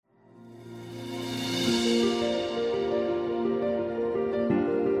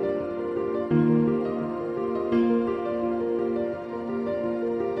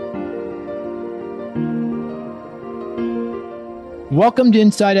Welcome to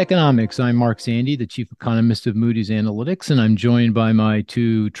Inside Economics. I'm Mark Zandi, the chief economist of Moody's Analytics, and I'm joined by my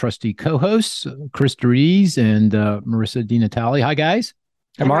two trusty co-hosts, Chris Dries and Marissa Di Natale. Hi, guys.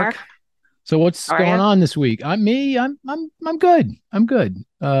 Hey, Mark. So, what's How are going you? on this week? I'm good. I'm good.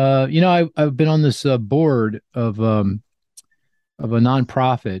 I've been on this board of a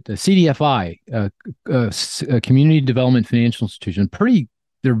nonprofit, a CDFI, a community development financial institution.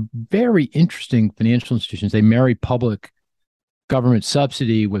 They're very interesting financial institutions. They marry public government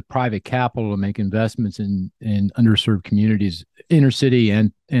subsidy with private capital to make investments in underserved communities, inner city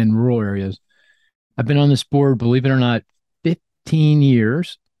and rural areas. I've been on this board, believe it or not, 15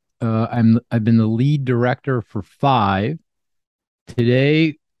 years. I've been the lead director for 5.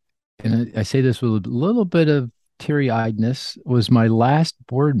 Today, and I say this with a little bit of teary-eyedness, was my last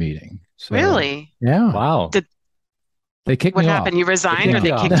board meeting. So Really? yeah, Wow. they kicked What me happened? off. You resigned or they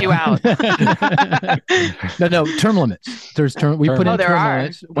Yeah. kicked you out? No, term limits. We put Oh, in there term are.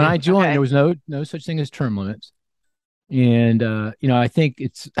 limits. When I joined, Okay. there was no such thing as term limits. And I think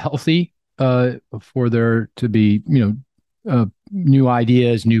it's healthy for there to be, new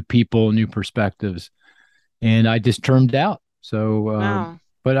ideas, new people, new perspectives. And I just termed out. So Wow.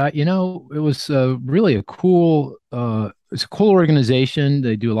 but it was really it's a cool organization.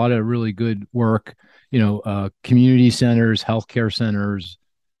 They do a lot of really good work, community centers, healthcare centers,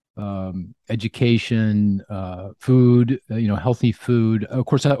 education, food, healthy food, of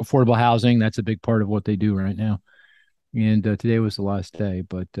course, affordable housing. That's a big part of what they do right now. And today was the last day,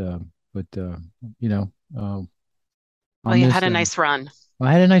 but you know, uh, I'll Well, you miss had a them. nice run.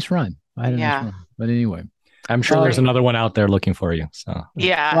 I had a nice run. Yeah. But anyway, I'm sure Uh, there's another one out there looking for you. So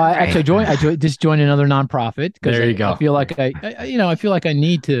Yeah. well, Right. just joined another nonprofit because There you go. I feel like I feel like I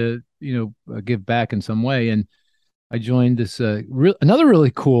need to, give back in some way. And I joined this another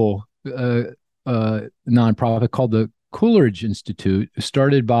really cool nonprofit called the Coolidge Institute,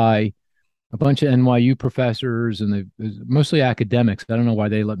 started by a bunch of NYU professors, and they mostly academics. I don't know why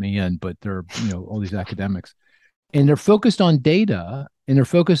they let me in, but they're all these academics, and they're focused on data, and they're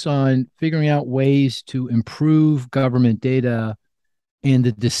focused on figuring out ways to improve government data and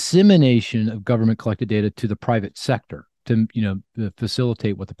the dissemination of government collected data to the private sector to to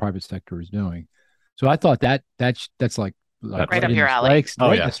facilitate what the private sector is doing. So I thought that's like Right up in your the alley.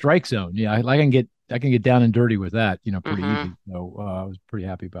 the strike zone. Yeah, I can get down and dirty with that, pretty Mhm. easy. So I was pretty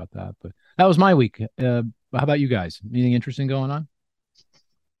happy about that. But that was my week. How about you guys? Anything interesting going on?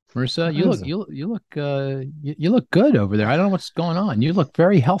 Marissa, you look good over there. I don't know what's going on. You look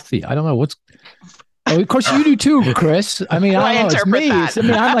very healthy. I don't know what's. Oh, of course you do too, Chris. I mean, Well, I I don't know. It's interpret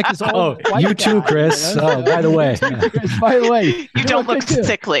me. that. I'm like this Oh, old white you too, guy, Chris. you know? Oh, by the way. Chris, by the way, You don't look good too.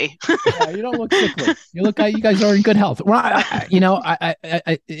 sickly. Yeah, you don't look sickly. You look like you guys are in good health. Well, am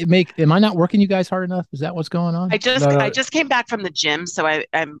I not working you guys hard enough? Is that what's going on? I just came back from the gym, so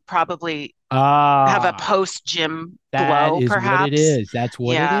I'm probably have a Ah, post gym that glow, is what it perhaps. is. That's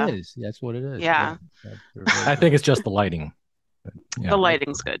what Yeah. it is. That's what it is. Yeah. I think it's just the lighting. Yeah. The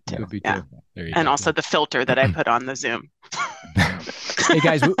lighting's good too. Could be Yeah. too. There you And go. also the filter that I put on the Zoom. Hey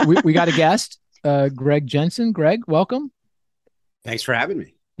guys, we got a guest, Greg Jensen. Greg, welcome. Thanks for having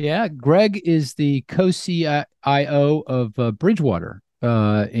me. Yeah, Greg is the co-CIO of Bridgewater,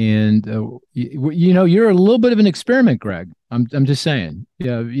 and you're a little bit of an experiment, Greg. I'm just saying.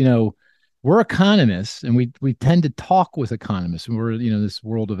 Yeah, we're economists, and we tend to talk with economists, and we're this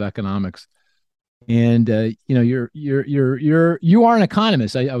world of economics. And you are an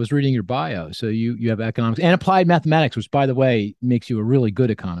economist. I was reading your bio, so you have economics and applied mathematics, which, by the way, makes you a really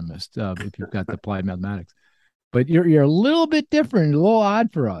good economist if you've got the applied mathematics. But you're a little bit different, a little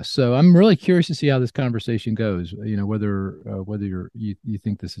odd for us. So I'm really curious to see how this conversation goes. Whether you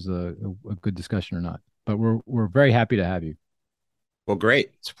think this is a good discussion or not. But we're very happy to have you. Well, great.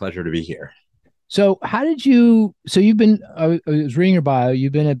 It's a pleasure to be here. So how did you? So you've been. I was reading your bio.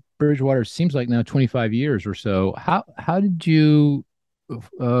 You've been at Bridgewater. Seems like now 25 years or so. How did you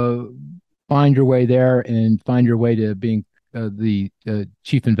uh, find your way there and find your way to being the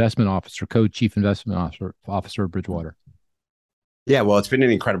chief investment officer, co-chief investment officer of Bridgewater? Yeah, well, it's been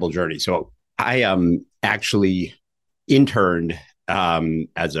an incredible journey. So I actually interned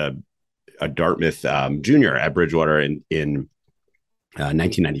as a Dartmouth junior at Bridgewater in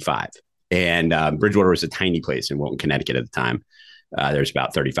 1995. And Bridgewater was a tiny place in Wilton, Connecticut at the time. There's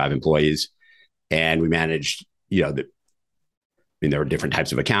about 35 employees. And we managed, there were different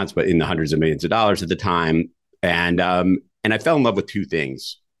types of accounts, but in the hundreds of millions of dollars at the time. And I fell in love with 2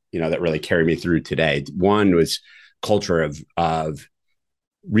 things, that really carried me through today. One was culture of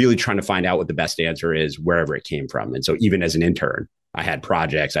really trying to find out what the best answer is wherever it came from. And so even as an intern, I had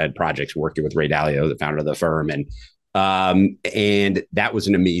projects working with Ray Dalio, the founder of the firm, and And that was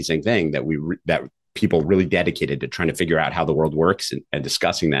an amazing thing that that people really dedicated to trying to figure out how the world works and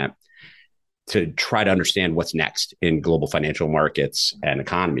discussing that to try to understand what's next in global financial markets and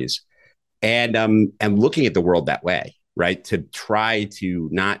economies. And looking at the world that way, right? To try to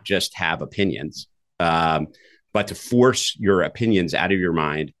not just have opinions, but to force your opinions out of your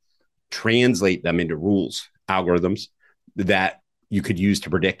mind, translate them into rules, algorithms that you could use to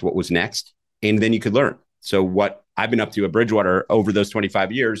predict what was next, and then you could learn. So what I've been up to at Bridgewater over those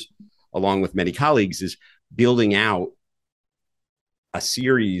 25 years, along with many colleagues, is building out a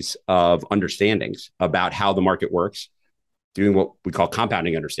series of understandings about how the market works, doing what we call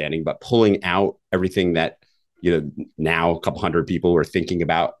compounding understanding, but pulling out everything that, now a couple hundred people are thinking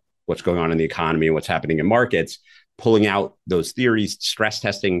about what's going on in the economy and what's happening in markets, pulling out those theories, stress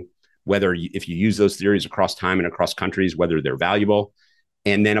testing, whether if you use those theories across time and across countries, whether they're valuable,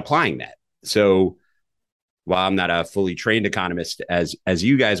 and then applying that. So while I'm not a fully trained economist as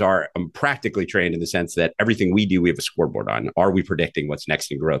you guys are, I'm practically trained in the sense that everything we do, we have a scoreboard on. Are we predicting what's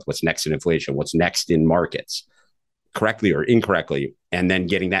next in growth? What's next in inflation? What's next in markets, correctly or incorrectly? And then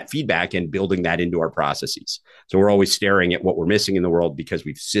getting that feedback and building that into our processes. So we're always staring at what we're missing in the world because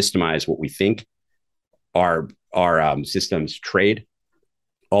we've systemized what we think our systems trade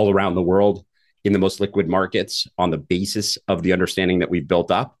all around the world in the most liquid markets on the basis of the understanding that we've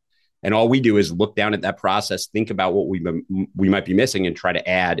built up. And all we do is look down at that process, think about what we might be missing, and try to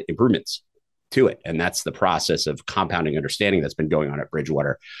add improvements to it. And that's the process of compounding understanding that's been going on at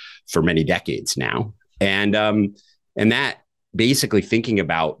Bridgewater for many decades now. And that basically thinking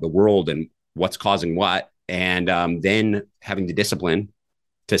about the world and what's causing what, and then having the discipline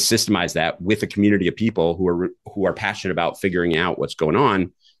to systemize that with a community of people who are passionate about figuring out what's going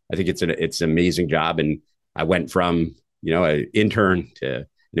on. I think it's an amazing job. And I went from, an intern to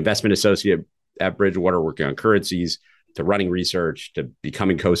an investment associate at Bridgewater working on currencies, to running research, to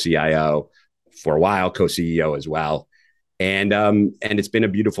becoming co-CIO, for a while co-CEO as well. And it's been a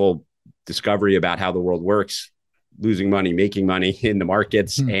beautiful discovery about how the world works, losing money, making money in the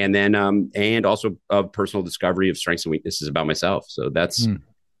markets, and then and also a personal discovery of strengths and weaknesses about myself. So that's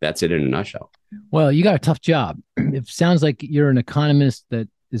it in a nutshell. Well, you got a tough job. It sounds like you're an economist that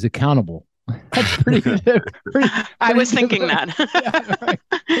is accountable. That's pretty. I was thinking that. Yeah, right.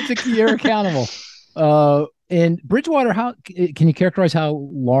 You're accountable. And Bridgewater, how can you characterize how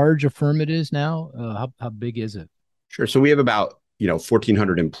large a firm it is now? How big is it? Sure. So we have about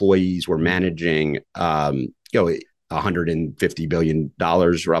 1,400 employees. We're managing $150 billion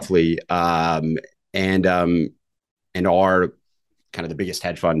roughly, and are kind of the biggest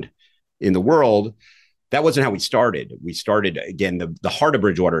hedge fund in the world. That wasn't how we started. We started, again, the heart of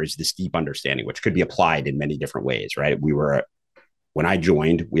Bridgewater is this deep understanding, which could be applied in many different ways, right? When I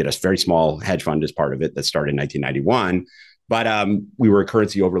joined, we had a very small hedge fund as part of it that started in 1991, but we were a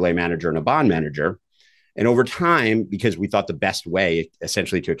currency overlay manager and a bond manager. And over time, because we thought the best way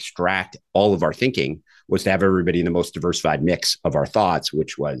essentially to extract all of our thinking was to have everybody in the most diversified mix of our thoughts,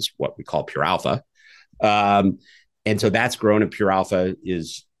 which was what we call pure alpha. And so that's grown, and pure alpha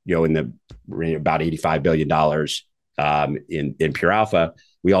is, in the about $85 billion in pure alpha.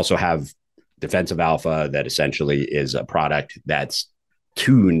 We also have defensive alpha that essentially is a product that's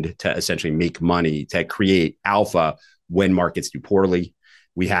tuned to essentially make money, to create alpha when markets do poorly.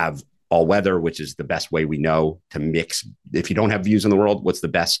 We have all weather, which is the best way we know to mix. If you don't have views in the world, what's the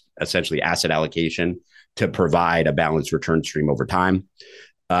best essentially asset allocation to provide a balanced return stream over time?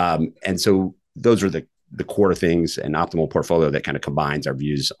 And so those are the core things, and optimal portfolio that kind of combines our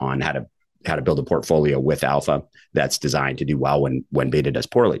views on how to build a portfolio with alpha that's designed to do well when beta does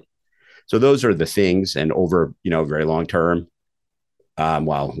poorly. So those are the things, and over very long term,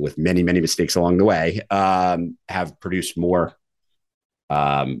 while with many mistakes along the way, have produced more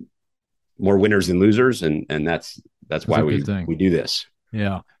winners than losers, and that's why we do this.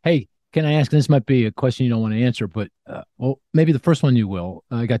 Yeah. Hey, can I ask? This might be a question you don't want to answer, but maybe the first one you will.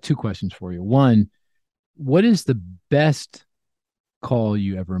 I got two questions for you. One, what is the best call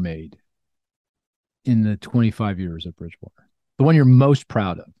you ever made in the 25 years at Bridgewater? The one you're most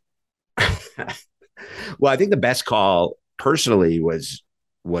proud of? Well, I think the best call personally was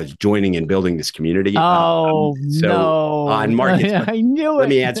joining and building this community. No. On markets, I knew it. Let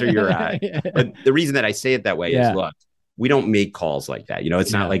me answer your. But the reason that I say it that way is, look, we don't make calls like that.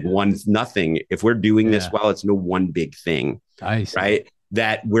 It's not like nothing. If we're doing this well, it's no one big thing. I see. Right?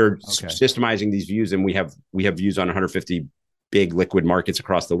 That we're systemizing these views, and we have views on 150 big liquid markets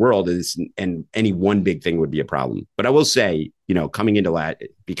across the world, and any one big thing would be a problem. But I will say, coming into that,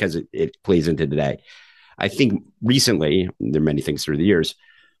 because it plays into today, I think recently, there are many things through the years,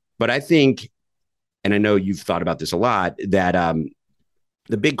 but I think and I know you've thought about this a lot, that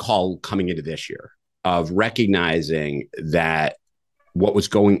the big call coming into this year of recognizing that what was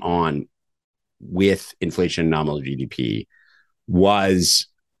going on with inflation and nominal GDP was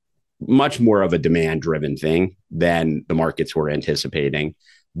much more of a demand-driven thing than the markets were anticipating,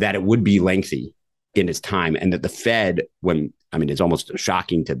 that it would be lengthy in its time, and that the Fed, it's almost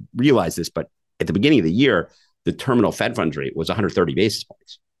shocking to realize this, but at the beginning of the year, the terminal Fed funds rate was 130 basis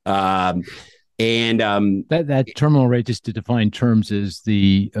points. That terminal rate, just to define terms, is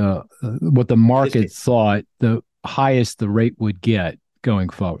the what the market thought the highest the rate would get going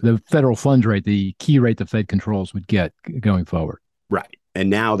forward. The federal funds rate, the key rate the Fed controls, would get going forward. Right. And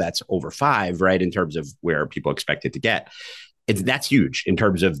now that's over 5, right, in terms of where people expect it to get. That's huge in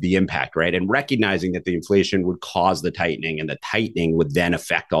terms of the impact, right? And recognizing that the inflation would cause the tightening, and the tightening would then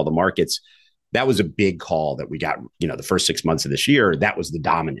affect all the markets. That was a big call that we got, the first 6 months of this year. That was the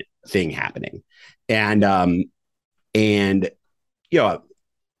dominant thing happening. And I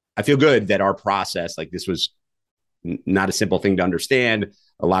feel good that our process, like, this was not a simple thing to understand.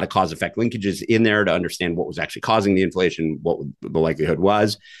 A lot of cause effect linkages in there to understand what was actually causing the inflation, what the likelihood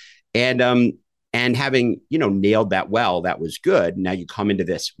was. And having, nailed that well, that was good. Now you come into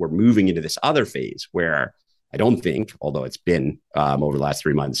this, we're moving into this other phase where I don't think, although it's been over the last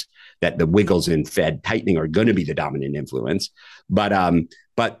 3 months, that the wiggles in Fed tightening are going to be the dominant influence. But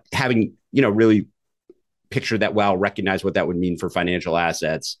having, really pictured that well, recognize what that would mean for financial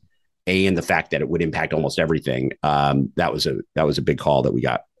assets, and the fact that it would impact almost everything. That was a big call that we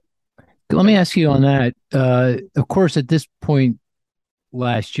got. Let me ask you on that. Of course, at this point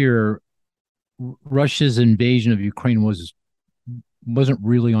last year, Russia's invasion of Ukraine wasn't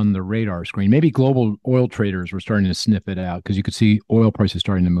really on the radar screen. Maybe global oil traders were starting to sniff it out because you could see oil prices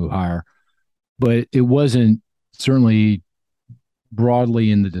starting to move higher, but it wasn't certainly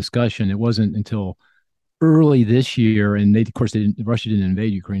broadly in the discussion. It wasn't until early this year, and Russia didn't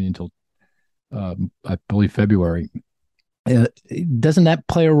invade Ukraine until I believe February. Doesn't that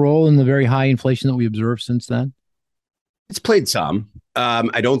play a role in the very high inflation that we observed since then? It's played some.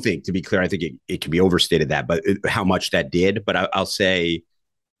 I don't think, to be clear, I think it can be overstated but how much that did. But I'll say,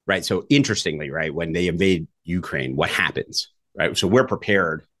 right, so interestingly, right, when they invade Ukraine, what happens, right? So we're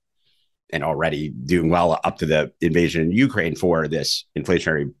prepared and already doing well up to the invasion in Ukraine for this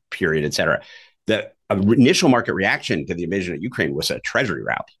inflationary period, et cetera. The initial market reaction to the invasion of Ukraine was a treasury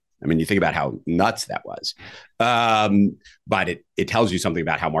rally. I mean, you think about how nuts that was. But it tells you something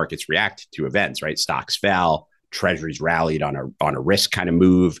about how markets react to events, right? Stocks fell, treasuries rallied on a risk kind of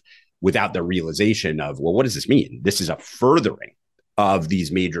move without the realization of, well, what does this mean? This is a furthering of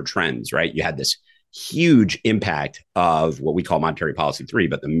these major trends, right? You had this huge impact of what we call monetary policy 3,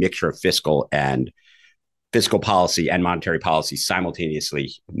 but the mixture of fiscal policy and monetary policy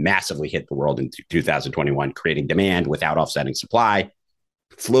simultaneously massively hit the world in 2021, creating demand without offsetting supply,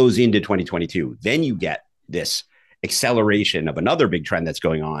 flows into 2022. Then you get this acceleration of another big trend that's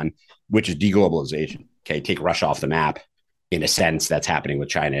going on, which is deglobalization. Okay, take Russia off the map. In a sense, that's happening with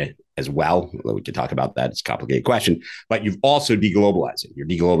China as well. We could talk about that. It's a complicated question. But you've also deglobalizing. You're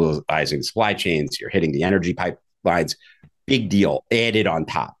deglobalizing the supply chains. You're hitting the energy pipelines. Big deal added on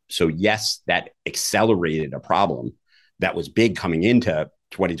top. So yes, that accelerated a problem that was big coming into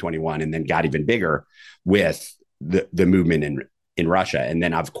 2021 and then got even bigger with the movement in Russia. And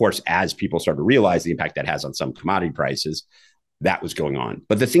then, of course, as people start to realize the impact that has on some commodity prices, that was going on.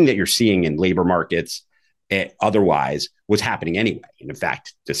 But the thing that you're seeing in labor markets otherwise was happening anyway. And in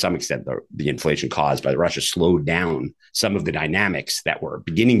fact, to some extent, the inflation caused by Russia slowed down some of the dynamics that were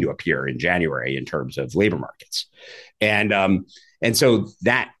beginning to appear in January in terms of labor markets. And so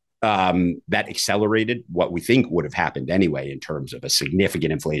that accelerated what we think would have happened anyway in terms of a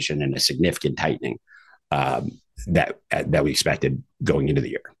significant inflation and a significant tightening that we expected going into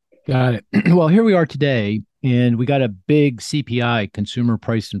the year. Got it. Well, here we are today, and we got a big CPI, consumer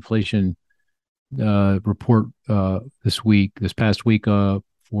price inflation report this past week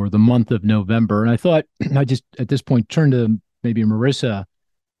for the month of November. And I thought I just at this point turn to maybe Marissa.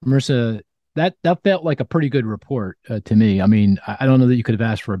 Marissa, that felt like a pretty good report to me. I mean, I don't know that you could have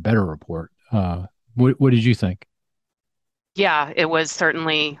asked for a better report. What did you think? Yeah, it was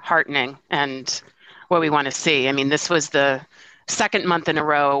certainly heartening and what we want to see. I mean, this was the second month in a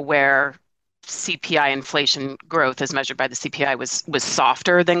row where CPI inflation growth as measured by the CPI was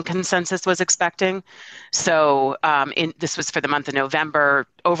softer than consensus was expecting. So this was for the month of November.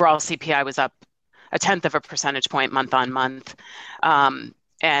 Overall CPI was up 0.1 of a percentage point month on month.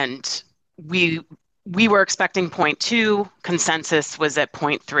 And we were expecting 0.2, consensus was at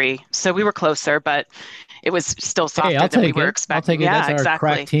 0.3. So we were closer, but it was still Hey, softer than we were I'll expecting. take it. That's Yeah, our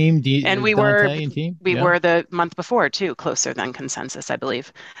crack exactly. team, And we Don were Italian team. we Yeah. were the month before too, closer than consensus, I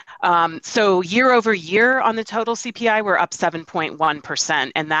believe. So year over year on the total CPI, we're up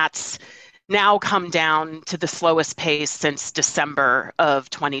 7.1%, and that's now come down to the slowest pace since December of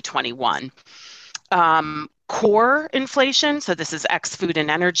 2021. Core inflation, so this is ex food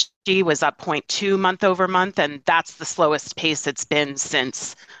and energy, was up 0.2 month over month, and that's the slowest pace it's been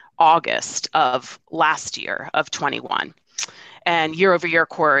since August of last year of 21. And year over year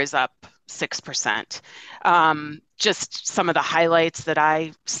core is up 6%. Just some of the highlights that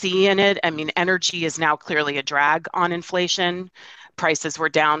I see in it. I mean, energy is now clearly a drag on inflation. Prices were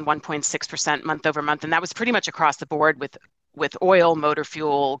down 1.6% month over month, and that was pretty much across the board with oil, motor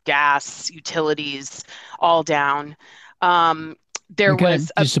fuel, gas, utilities, all down. There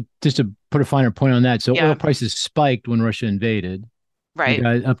was just to put a finer point on that. So Yeah. oil prices spiked when Russia invaded. We right.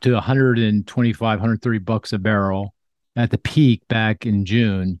 got up to 125, $130 a barrel at the peak back in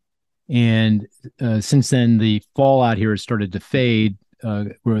June. And since then, the fallout here has started to fade,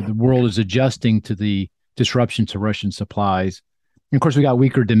 where the world is adjusting to the disruption to Russian supplies. And of course, we got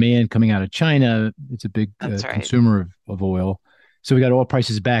weaker demand coming out of China. It's a big That's right. consumer of oil. So we got oil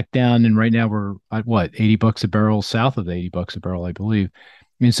prices back down, and right now we're at what, $80 a barrel, south of $80 a barrel, I believe.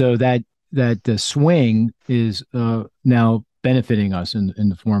 And so that swing is now benefiting us in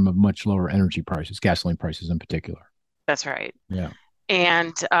the form of much lower energy prices, gasoline prices in particular. That's right. Yeah.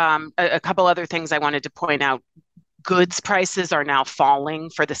 And a couple other things I wanted to point out. Goods prices are now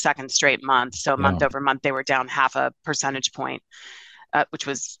falling for the second straight month. So month over month, they were down 0.5 percentage point, which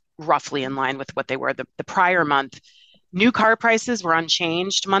was roughly in line with what they were the prior month. New car prices were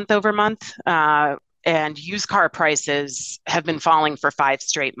unchanged month over month. And used car prices have been falling for 5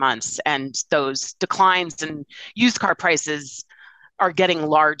 straight months. And those declines in used car prices are getting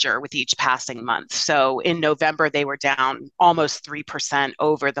larger with each passing month. So in November, they were down almost 3%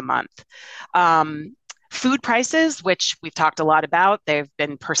 over the month. Food prices, which we've talked a lot about, they've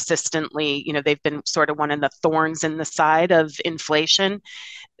been persistently, they've been sort of one of the thorns in the side of inflation.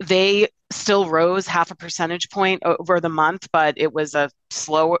 They still rose 0.5 percentage point over the month, but it was a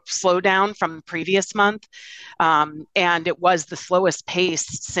slowdown from the previous month. And it was the slowest pace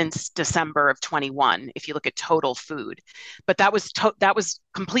since December of 21, if you look at total food. But that was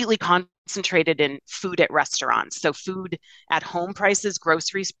completely concentrated in food at restaurants. So food at home prices,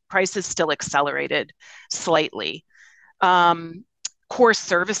 grocery prices still accelerated slightly. Core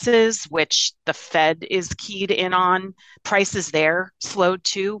services, which the Fed is keyed in on, prices there slowed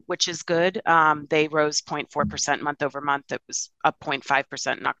too, which is good. They rose 0.4% month over month. It was up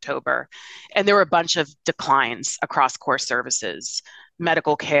 0.5% in October. And there were a bunch of declines across core services: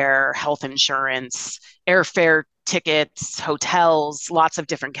 medical care, health insurance, airfare tickets, hotels, lots of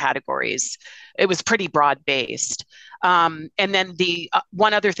different categories. It was pretty broad-based. And then the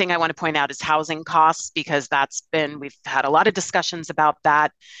one other thing I want to point out is housing costs, because we've had a lot of discussions about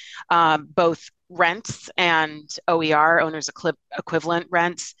that. Both rents and OER, owners equivalent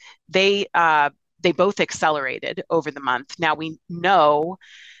rents, they both accelerated over the month. Now we know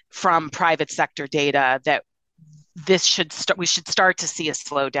from private sector data that we should start to see a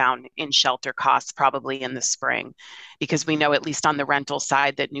slowdown in shelter costs probably in the spring, because we know, at least on the rental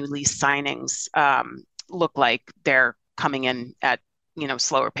side, that new lease signings look like they're coming in at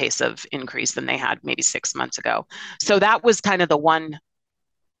slower pace of increase than they had maybe 6 months ago. So that was kind of the one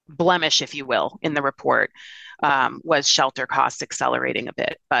blemish, if you will, in the report, was shelter costs accelerating a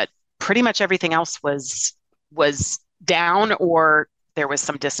bit, but pretty much everything else was down, or there was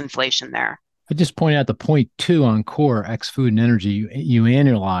some disinflation there. I just point out the 0.2 on core ex food and energy. You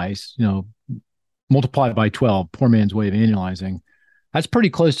annualize, multiply by 12. Poor man's way of annualizing. That's pretty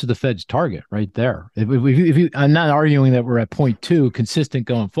close to the Fed's target right there. If you, I'm not arguing that we're at 0.2 consistent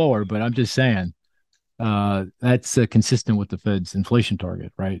going forward, but I'm just saying that's consistent with the Fed's inflation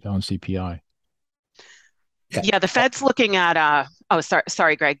target, right, on CPI. Yeah, the Fed's looking at.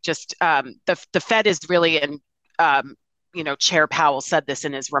 Sorry, Greg. Just the Fed is really in. Chair Powell said this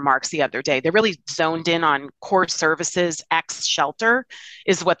in his remarks the other day. They're really zoned in on core services ex shelter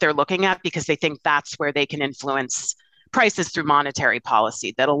is what they're looking at, because they think that's where they can influence prices through monetary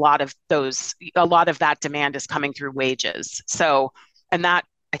policy. That a lot of that demand is coming through wages. So, and that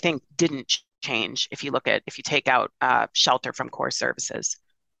I think didn't change if you take out shelter from core services.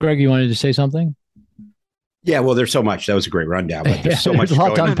 Greg, you wanted to say something? Yeah, well, there's so much. That was a great rundown, but there's so much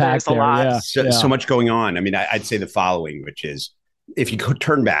to unpack there. Yeah. So much going on. I mean, I'd say the following, which is, if you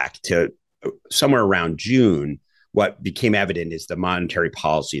turn back to somewhere around June, what became evident is the monetary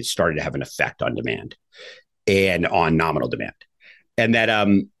policy has started to have an effect on demand and on nominal demand. And that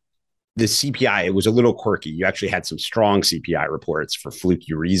the CPI, it was a little quirky. You actually had some strong CPI reports for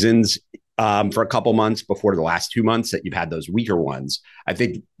fluky reasons for a couple months before the last 2 months that you've had those weaker ones. I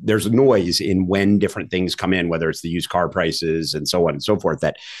think there's noise in when different things come in, whether it's the used car prices and so on and so forth,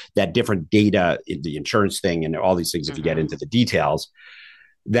 that different data, the insurance thing and all these things, if you get into the details,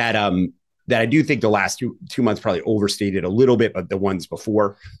 that I do think the last two months probably overstated a little bit, but the ones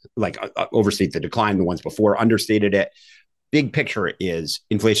before, like overstate the decline, the ones before understated it. Big picture is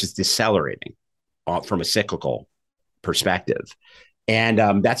inflation is decelerating from a cyclical perspective. And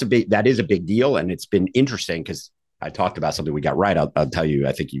that is a big deal. And it's been interesting because I talked about something we got right. I'll tell you,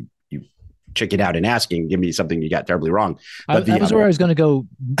 I think you chickened out in asking, give me something you got terribly wrong. But that was where I was going to go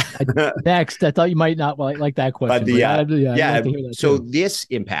next. I thought you might not like that question. So this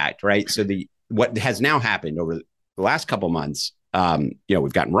impact, right? So what has now happened over the last couple of months,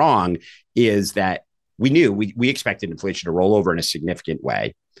 we've gotten wrong is that we expected inflation to roll over in a significant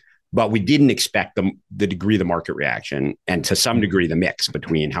way, but we didn't expect the degree of the market reaction and to some degree the mix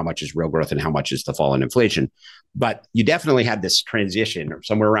between how much is real growth and how much is the fall in inflation. But you definitely had this transition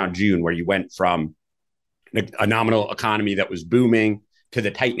somewhere around June where you went from a nominal economy that was booming to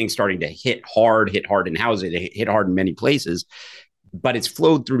the tightening starting to hit hard in housing, hit hard in many places, but it's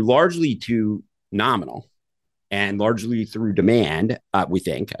flowed through largely to nominal and largely through demand. We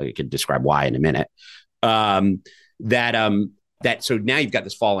think I could describe why in a minute. So now you've got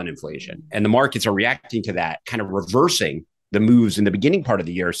this fall in inflation and the markets are reacting to that, kind of reversing the moves in the beginning part of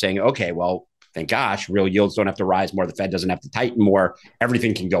the year, saying, okay, well, thank gosh, real yields don't have to rise more. The Fed doesn't have to tighten more.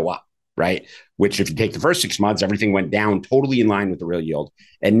 Everything can go up, right? Which if you take the first 6 months, everything went down totally in line with the real yield.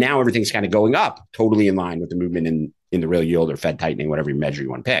 And now everything's kind of going up totally in line with the movement in the real yield or Fed tightening, whatever measure you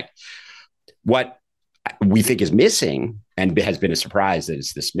want to pick. What we think is missing and has been a surprise that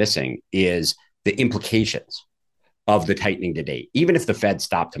it's this missing is the implications of the tightening to date, even if the Fed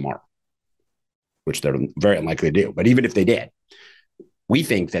stopped tomorrow, which they're very unlikely to do. But even if they did, we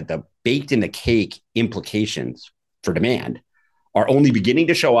think that the baked in the cake implications for demand are only beginning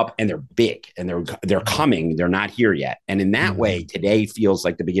to show up, and they're big and they're coming. They're not here yet. And in that way, today feels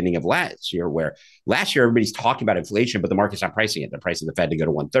like the beginning of last year, where last year everybody's talking about inflation, but the market's not pricing it. They're pricing the Fed to go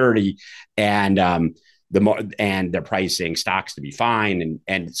to 130 and they're pricing stocks to be fine.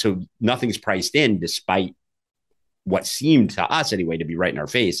 And so nothing's priced in despite what seemed to us anyway to be right in our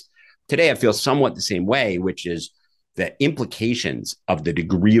face. Today, I feel somewhat the same way, which is the implications of the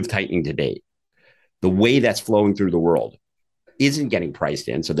degree of tightening to date, the way that's flowing through the world isn't getting priced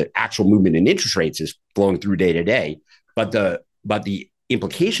in. So the actual movement in interest rates is flowing through day to day, but the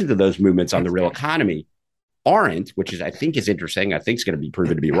implications of those movements on the real economy aren't, which is, I think is interesting. I think it's going to be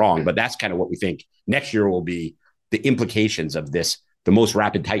proven to be wrong, but that's kind of what we think next year will be the implications of this, the most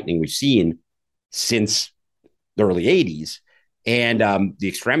rapid tightening we've seen since the early 80s, and the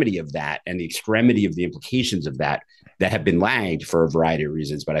extremity of that and the extremity of the implications of that have been lagged for a variety of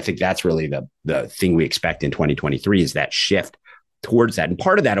reasons. But I think that's really the thing we expect in 2023 is that shift towards that. And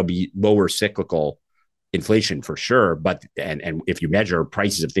part of that will be lower cyclical inflation for sure. But and if you measure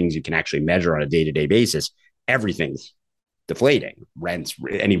prices of things you can actually measure on a day-to-day basis, everything's deflating. Rents,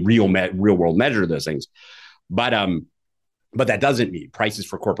 any real world measure of those things. But that doesn't mean prices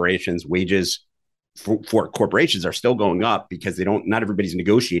for corporations, wages for corporations are still going up because not everybody's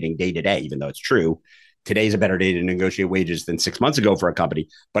negotiating day to day, even though it's true. Today's a better day to negotiate wages than 6 months ago for a company,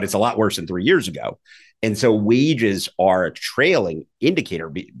 but it's a lot worse than 3 years ago. And so wages are a trailing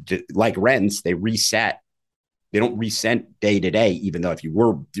indicator, like rents. They reset. They don't reset day to day, even though if you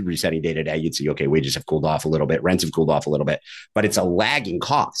were resetting day to day, you'd see, okay, wages have cooled off a little bit, rents have cooled off a little bit, but it's a lagging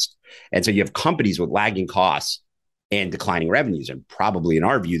cost. And so you have companies with lagging costs and declining revenues. And probably in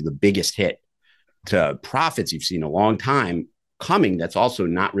our view, the biggest hit to profits you've seen in a long time coming that's also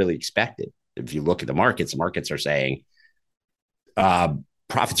not really expected. If you look at the markets are saying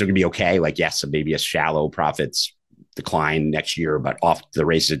profits are going to be okay. Like, yes, maybe a shallow profits decline next year, but off to the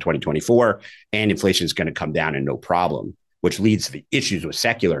races in 2024, and inflation is going to come down and no problem, which leads to the issues with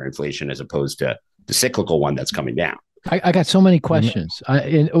secular inflation as opposed to the cyclical one that's coming down. I got so many questions.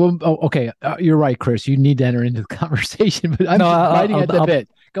 Okay, you're right, Chris. You need to enter into the conversation, but I'm just writing at the bit.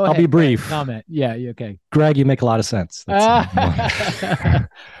 Go ahead. I'll be brief. Comment. Yeah, okay. Greg, you make a lot of sense.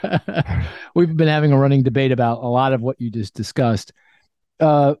 We've been having a running debate about a lot of what you just discussed.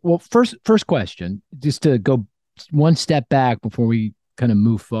 Well, first question, just to go one step back before we kind of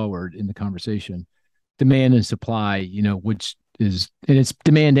move forward in the conversation. Demand and supply, which is, and it's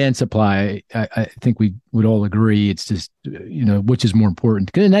demand and supply. I think we would all agree. It's just, which is more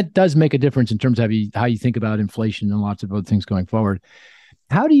important. And that does make a difference in terms of how you think about inflation and lots of other things going forward.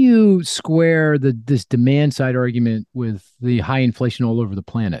 How do you square this demand side argument with the high inflation all over the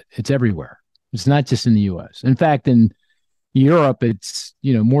planet? It's everywhere. It's not just in the U.S. In fact, in Europe, it's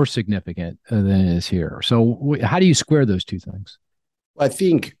more significant than it is here. So, how do you square those two things? Well, I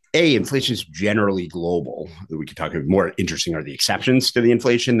think inflation is generally global. We could talk more interesting are the exceptions to the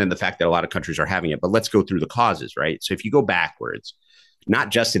inflation than the fact that a lot of countries are having it. But let's go through the causes, right? So if you go backwards, not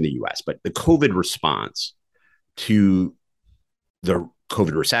just in the U.S., but the COVID response to the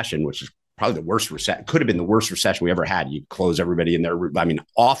COVID recession, which is probably the worst recession, could have been the worst recession we ever had. You close everybody in there. I mean,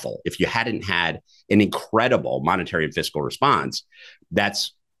 awful. If you hadn't had an incredible monetary and fiscal response,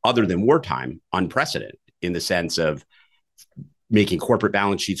 that's, other than wartime, unprecedented in the sense of making corporate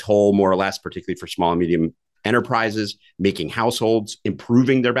balance sheets whole, more or less, particularly for small and medium enterprises, making households,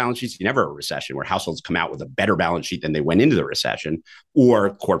 improving their balance sheets. You never have a recession where households come out with a better balance sheet than they went into the recession, or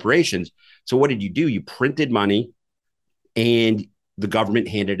corporations. So what did you do? You printed money and the government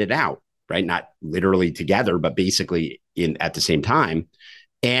handed it out, right? Not literally together, but basically at the same time.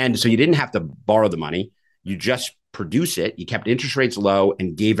 And so you didn't have to borrow the money. You just produce it. You kept interest rates low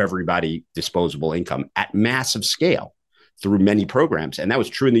and gave everybody disposable income at massive scale through many programs. And that was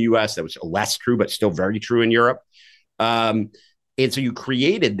true in the US. That was less true, but still very true in Europe. And so you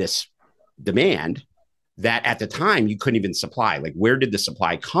created this demand that at the time you couldn't even supply. Like, where did the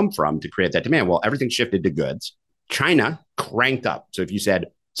supply come from to create that demand? Well, everything shifted to goods. China cranked up. So if you said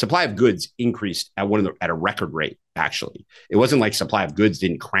supply of goods increased at a record rate, actually, it wasn't like supply of goods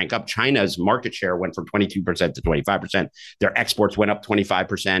didn't crank up. China's market share went from 22% to 25%. Their exports went up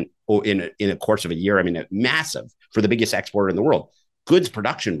 25% in a course of a year. I mean, massive for the biggest exporter in the world. Goods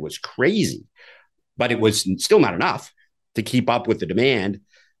production was crazy, but it was still not enough to keep up with the demand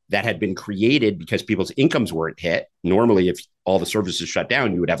that had been created because people's incomes weren't hit. Normally, if all the services shut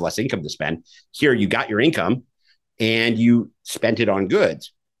down, you would have less income to spend. Here, you got your income and you spent it on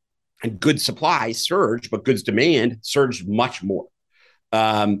goods. And goods supply surged, but goods demand surged much more.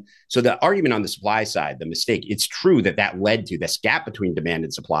 So the argument on the supply side, the mistake, it's true that led to this gap between demand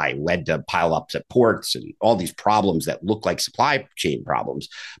and supply, led to pileups at ports and all these problems that look like supply chain problems.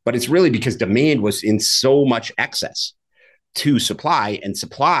 But it's really because demand was in so much excess to supply, and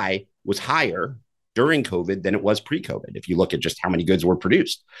supply was higher during COVID than it was pre-COVID, if you look at just how many goods were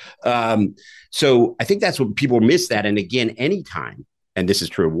produced. So I think that's what people miss that. And again, anytime, and this is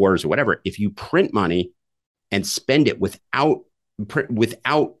true of wars or whatever, if you print money and spend it without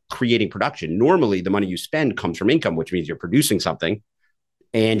creating production, normally the money you spend comes from income, which means you're producing something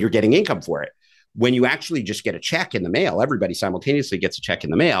and you're getting income for it. When you actually just get a check in the mail, everybody simultaneously gets a check in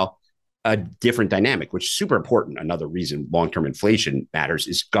the mail, a different dynamic, which is super important. Another reason long-term inflation matters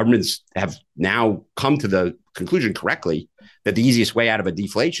is governments have now come to the conclusion correctly that the easiest way out of a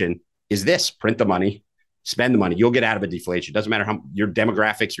deflation is this: print the money, spend the money. You'll get out of a deflation. It doesn't matter how your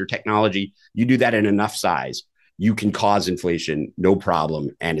demographics, your technology, you do that in enough size, you can cause inflation, no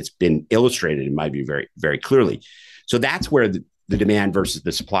problem. And it's been illustrated, in my view, very, very clearly. So that's where the demand versus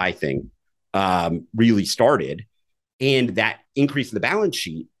the supply thing really started. And that increase in the balance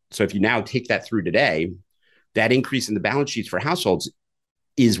sheet. So if you now take that through today, that increase in the balance sheets for households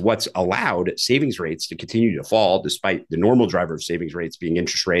is what's allowed savings rates to continue to fall, despite the normal driver of savings rates being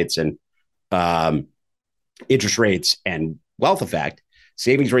interest rates and wealth effect.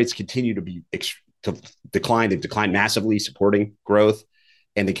 Savings rates continue to decline. They've declined massively, supporting growth,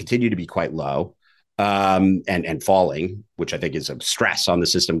 and they continue to be quite low and falling, which I think is a stress on the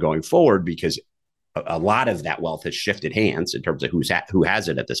system going forward, because a lot of that wealth has shifted hands in terms of who has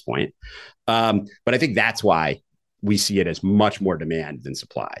it at this point. But I think that's why we see it as much more demand than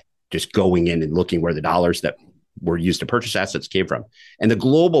supply, just going in and looking where the dollars that were used to purchase assets came from. And the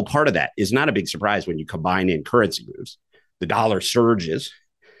global part of that is not a big surprise when you combine in currency moves. The dollar surges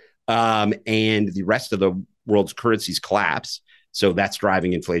and the rest of the world's currencies collapse. So that's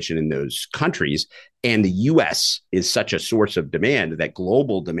driving inflation in those countries. And the US is such a source of demand that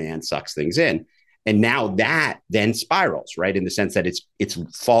global demand sucks things in. And now that then spirals, right? In the sense that it's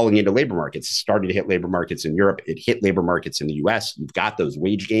falling into labor markets. It's starting to hit labor markets in Europe. It hit labor markets in the US. You've got those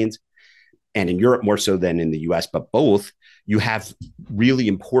wage gains. And in Europe more so than in the US, but both, you have really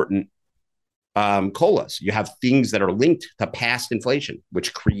important COLAs. You have things that are linked to past inflation,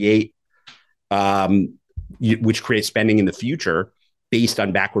 which create spending in the future based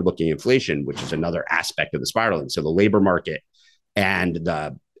on backward-looking inflation, which is another aspect of the spiraling. So the labor market and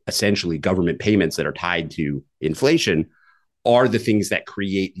the essentially government payments that are tied to inflation are the things that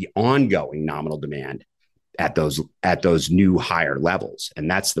create the ongoing nominal demand at those new higher levels. And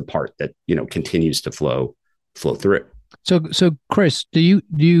that's the part that, continues to flow through. So Chris, do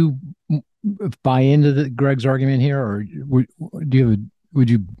you buy into Greg's argument here, or do you have would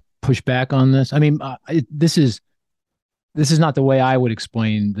you push back on this? I mean, this is not the way I would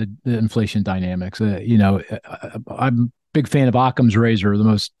explain the inflation dynamics. I'm a big fan of Occam's razor. The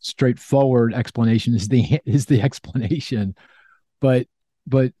most straightforward explanation is the explanation. But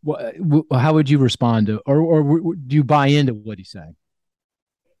how would you respond to, or do you buy into what he's saying?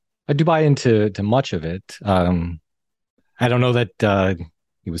 I do buy into much of it. I don't know that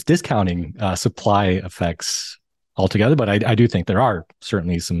he was discounting supply effects altogether, but I do think there are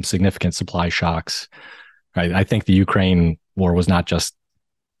certainly some significant supply shocks. Right? I think the Ukraine war was not just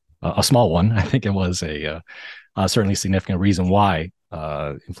a small one. I think it was a certainly significant reason why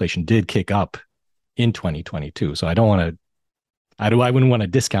inflation did kick up in 2022. So I wouldn't want to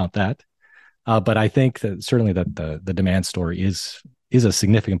discount that, but I think that certainly that the demand story is a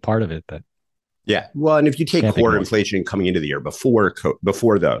significant part of it. That yeah, well, and if you take core inflation coming into the year before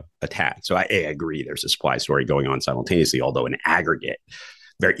the attack, so I agree there's a supply story going on simultaneously, although in aggregate,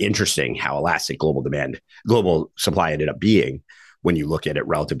 very interesting how elastic global supply ended up being when you look at it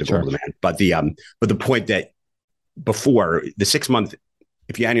relative to global demand. But the point that before the 6 month,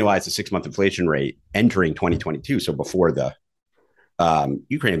 if you annualize the 6 month inflation rate entering 2022, so before the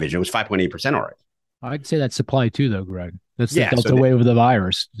Ukraine invasion, it was 5.8% already. I'd say that's supply too, though, Greg. That's the Delta wave of the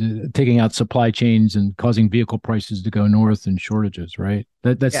virus, taking out supply chains and causing vehicle prices to go north and shortages, right?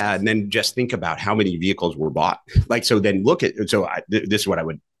 That's and then just think about how many vehicles were bought. This is what I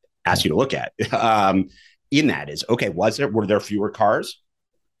would ask you to look at. In that is, okay, were there fewer cars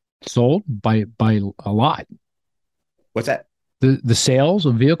sold by a lot? What's that? The sales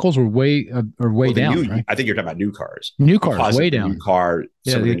of vehicles were way down. Right? I think you're talking about new cars. New cars, way down.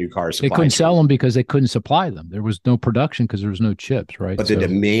 Some of the new cars. They couldn't sell them because they couldn't supply them. There was no production because there was no chips, right? But the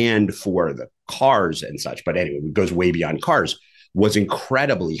demand for the cars and such, but anyway, it goes way beyond cars, was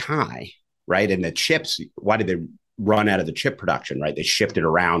incredibly high, right? And the chips, why did they run out of the chip production, right? They shifted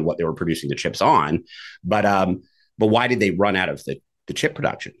around what they were producing the chips on. But why did they run out of the chip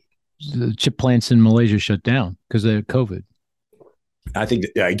production? The chip plants in Malaysia shut down because of COVID. I think,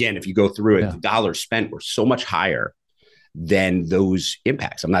 again, if you go through it, the dollars spent were so much higher than those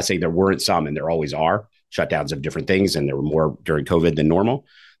impacts. I'm not saying there weren't some, and there always are shutdowns of different things, and there were more during COVID than normal.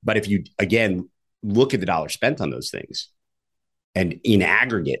 But if you, again, look at the dollar spent on those things, and in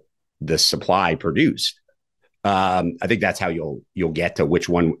aggregate, the supply produced, I think that's how you'll get to which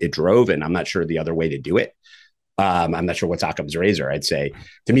one it drove, and I'm not sure the other way to do it. I'm not sure what's Occam's razor. I'd say,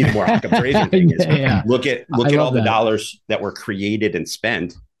 to me, the more Occam's razor thing is look at all the dollars that were created and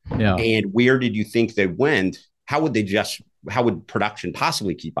spent, and where did you think they went? How would production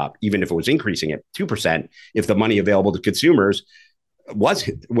possibly keep up, even if it was increasing at 2%, if the money available to consumers was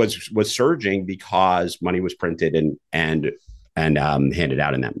surging because money was printed and handed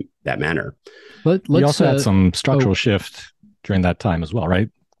out in that manner. You also had some structural shift during that time as well, right?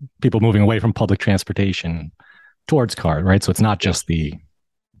 People moving away from public transportation towards car, right? So it's not just the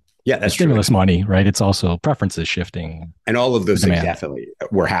stimulus money, right? It's also preferences shifting. And all of those things definitely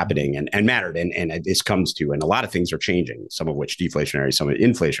were happening and mattered. And this comes to, and a lot of things are changing, some of which deflationary, some of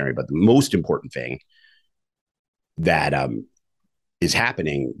inflationary. But the most important thing that is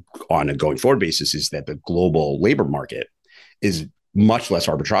happening on a going forward basis is that the global labor market is much less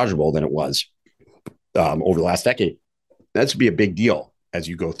arbitrageable than it was over the last decade. That's to be a big deal as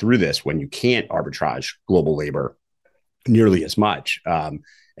you go through this, when you can't arbitrage global labor nearly as much.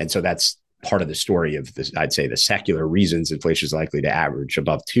 And so that's part of the story of this. I'd say the secular reasons inflation is likely to average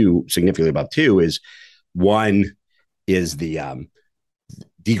significantly above 2 is, one is the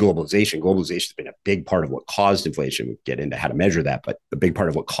deglobalization. Globalization has been a big part of what caused inflation. We'll get into how to measure that, but a big part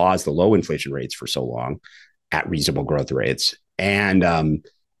of what caused the low inflation rates for so long at reasonable growth rates, and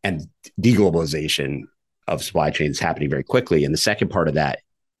deglobalization of supply chains happening very quickly. And the second part of that,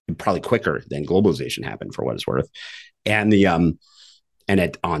 probably quicker than globalization happened, for what it's worth. And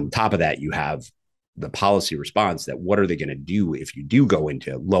on top of that, you have the policy response, that what are they going to do if you do go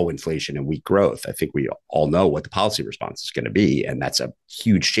into low inflation and weak growth? I think we all know what the policy response is going to be. And that's a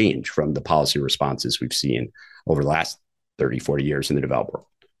huge change from the policy responses we've seen over the last 30, 40 years in the developed world.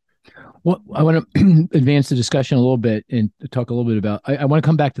 Well, I want to advance the discussion a little bit and talk a little bit about, I want to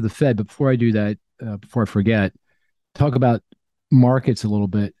come back to the Fed, but before I do that, before I forget, talk about markets a little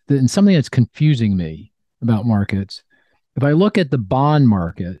bit. And something that's confusing me about markets, if I look at the bond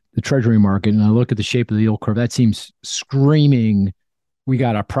market, the treasury market, and I look at the shape of the yield curve, that seems screaming, we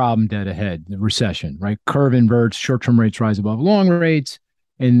got a problem dead ahead, the recession, right? Curve inverts, short-term rates rise above long rates,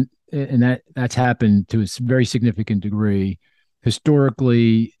 and that's happened to a very significant degree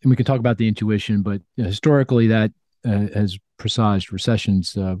historically. And we can talk about the intuition, but historically that has presaged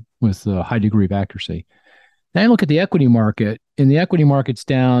recessions with a high degree of accuracy. Then I look at the equity market, the equity market's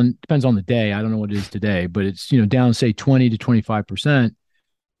down, depends on the day. I don't know what it is today, but it's, down, say 20 to 25%.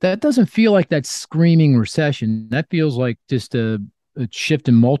 That doesn't feel like that screaming recession. That feels like just a shift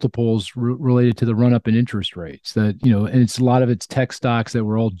in multiples related to the run up in interest rates that, and it's a lot of it's tech stocks that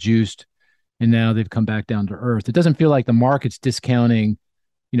were all juiced and now they've come back down to earth. It doesn't feel like the market's discounting,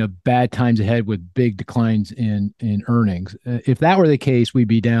 bad times ahead with big declines in earnings. If that were the case, we'd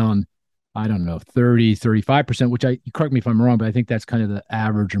be down, I don't know, 30, 35%, which correct me if I'm wrong, but I think that's kind of the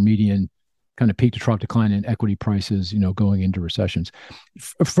average or median kind of peak to trough decline in equity prices, going into recessions.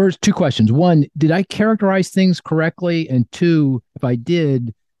 First, two questions. One, did I characterize things correctly? And two, if I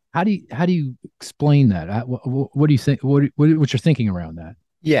did, how do you explain that? What do you think? What's your thinking around that?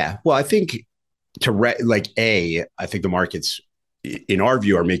 Yeah, well, I think I think the markets, in our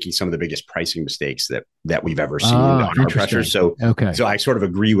view, are making some of the biggest pricing mistakes that we've ever seen on our pressure. So I sort of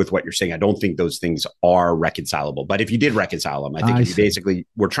agree with what you're saying. I don't think those things are reconcilable. But if you did reconcile them, I think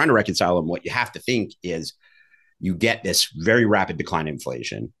we're trying to reconcile them. What you have to think is you get this very rapid decline in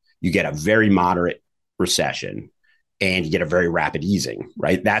inflation, you get a very moderate recession, and you get a very rapid easing,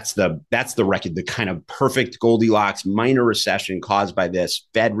 right? That's the kind of perfect Goldilocks minor recession caused by this.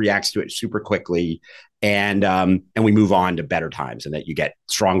 Fed reacts to it super quickly. And we move on to better times, and that you get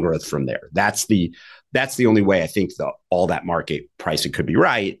strong growth from there. That's the only way I think all that market pricing could be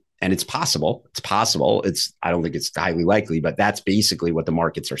right. And it's possible. I don't think it's highly likely, but that's basically what the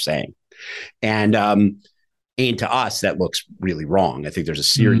markets are saying. And to us, that looks really wrong. I think there's a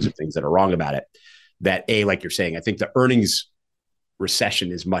series of things that are wrong about it. That like you're saying, I think the earnings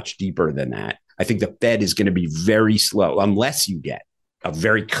recession is much deeper than that. I think the Fed is going to be very slow unless you get a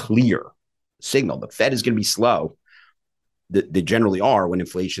very clear signal. The Fed is going to be slow. They generally are when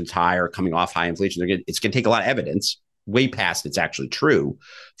inflation's high or coming off high inflation. It's going to take a lot of evidence, way past it's actually true,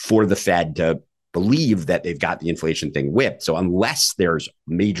 for the Fed to believe that they've got the inflation thing whipped. So unless there's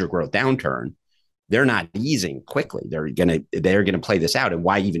major growth downturn, they're not easing quickly. They're gonna play this out. And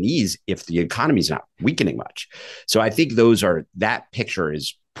why even ease if the economy is not weakening much? So I think that picture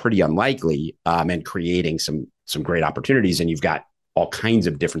is pretty unlikely, and creating some great opportunities. And you've got all kinds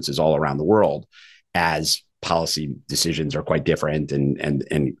of differences all around the world as policy decisions are quite different,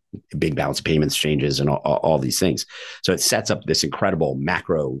 and big balance of payments changes and all these things. So it sets up this incredible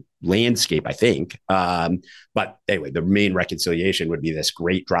macro landscape, I think. But anyway, the main reconciliation would be this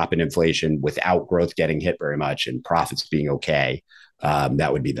great drop in inflation without growth getting hit very much and profits being okay.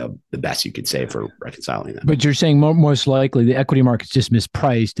 That would be the best you could say for reconciling that. But you're saying most likely the equity market's just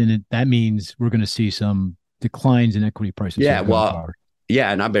mispriced, and that means we're going to see some declines in equity prices. Yeah, well,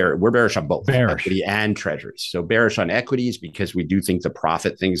 yeah, not bearish. We're bearish on both equity and treasuries. So bearish on equities because we do think the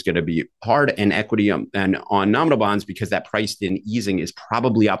profit thing is going to be hard, and equity and on nominal bonds because that priced in easing is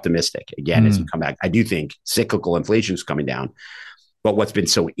probably optimistic. Again, as you come back, I do think cyclical inflation is coming down. But what's been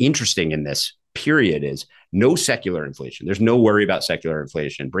so interesting in this period is no secular inflation. There's no worry about secular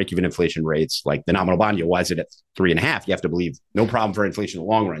inflation. Break-even inflation rates, like the nominal bond yield, why is it at 3.5? You have to believe no problem for inflation in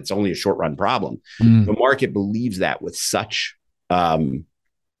the long run. It's only a short-run problem. The market believes that with such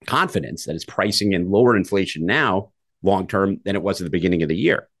confidence that it's pricing in lower inflation now long-term than it was at the beginning of the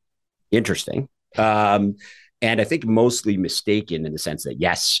year. Interesting. And I think mostly mistaken in the sense that,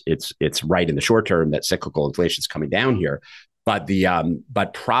 yes, it's right in the short term that cyclical inflation is coming down here,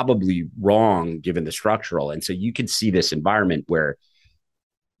 but probably wrong given the structural. And so you can see this environment where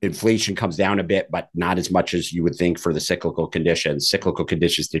inflation comes down a bit, but not as much as you would think for the cyclical conditions. Cyclical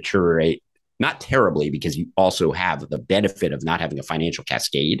conditions deteriorate, not terribly, because you also have the benefit of not having a financial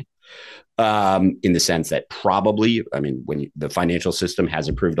cascade, in the sense that probably, when the financial system has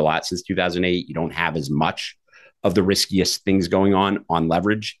improved a lot since 2008, you don't have as much of the riskiest things going on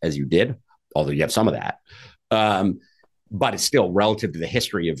leverage as you did, although you have some of that. But it's still relative to the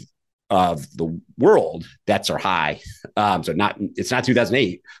history of the world, debts are high. So it's not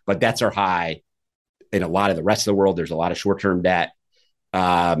 2008, but debts are high in a lot of the rest of the world. There's a lot of short-term debt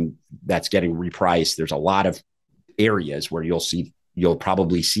that's getting repriced. There's a lot of areas where you'll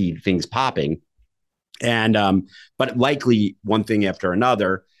probably see things popping, and but likely one thing after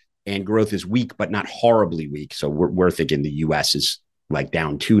another, and growth is weak, but not horribly weak. So we're thinking the U.S. is like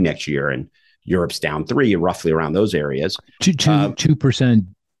down 2 next year, and Europe's down 3, roughly around those areas. 2%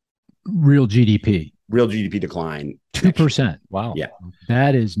 real GDP. Real GDP decline. 2%. Wow. Yeah,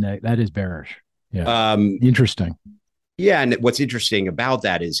 that is bearish. Yeah. Interesting. Yeah. And what's interesting about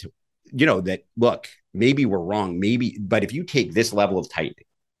that is, that, look, maybe we're wrong, but if you take this level of tightening,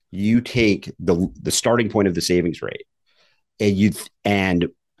 you take the starting point of the savings rate, and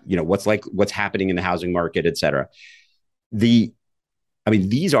what's happening in the housing market, et cetera.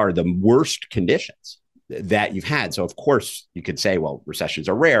 These are the worst conditions that you've had. So of course you could say, well, recessions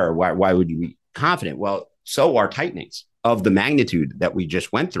are rare. Why would you be confident? Well, so are tightenings of the magnitude that we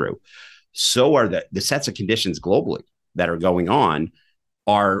just went through. So are the sets of conditions globally that are going on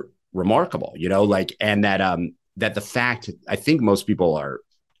are remarkable, and that the fact, I think most people are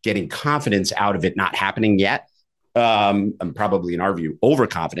getting confidence out of it not happening yet. I'm probably, in our view,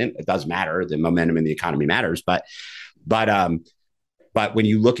 overconfident. It does matter. The momentum in the economy matters, but when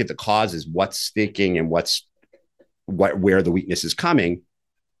you look at the causes, what's sticking and where the weakness is coming,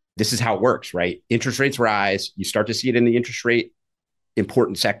 this is how it works, right? Interest rates rise. You start to see it in the interest rate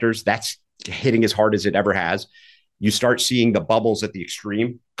important sectors. That's hitting as hard as it ever has. You start seeing the bubbles at the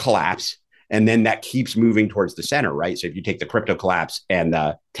extreme collapse, and then that keeps moving towards the center, right? So if you take the crypto collapse and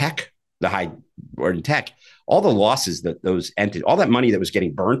the high or in tech, all the losses that those entities, all that money that was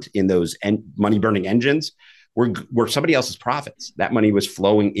getting burnt in those money burning engines were somebody else's profits. That money was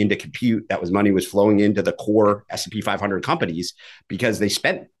flowing into compute. Money was flowing into the core S&P 500 companies because they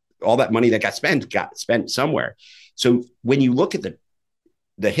spent all that money that got spent somewhere. So when you look at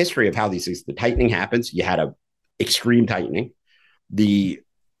the history of how these things, the tightening happens, you had a extreme tightening. The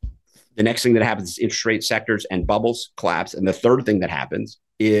next thing that happens is interest rate sectors and bubbles collapse. And the third thing that happens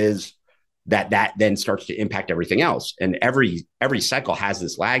is that then starts to impact everything else. And every cycle has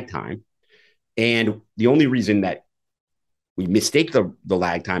this lag time. And the only reason that we mistake the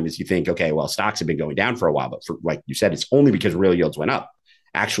lag time is you think, okay, well, stocks have been going down for a while, but like you said, it's only because real yields went up.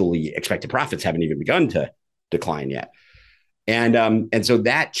 Actually, expected profits haven't even begun to decline yet. And so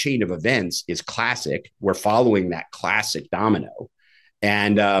that chain of events is classic. We're following that classic domino.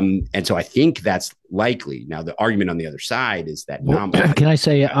 And so I think that's likely. Now, the argument on the other side is that can I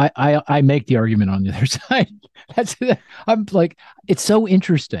say I make the argument on the other side? I'm like, it's so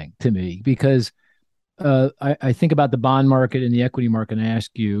interesting to me because I think about the bond market and the equity market, and I ask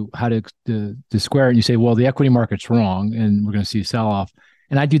you how to square it, and you say, well, the equity market's wrong, and we're going to see a sell-off.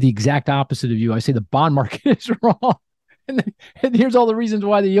 And I do the exact opposite of you. I say the bond market is wrong, and here's all the reasons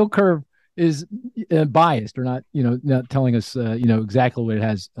why the yield curve is biased or not, not telling us, exactly what it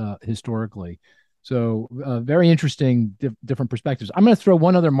has historically. So very interesting, different perspectives. I'm going to throw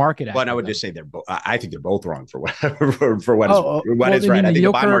one other market at you. Well, I would just say I think they're both wrong for what is right. I think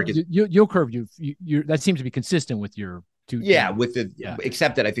the bond market yield curve. You that seems to be consistent with your two. Yeah,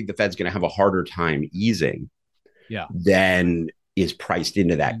 except that I think the Fed's going to have a harder time easing. Yeah. Than is priced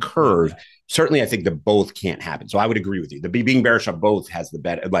into that curve. Yeah. Certainly, I think that both can't happen. So I would agree with you. The being bearish on both has the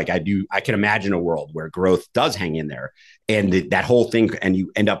better. Like I can imagine a world where growth does hang in there, and that whole thing, and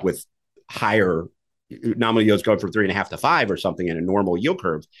you end up with higher nominal yields going from 3.5 to 5 or something in a normal yield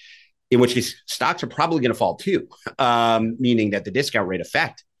curve, in which case stocks are probably going to fall too, meaning that the discount rate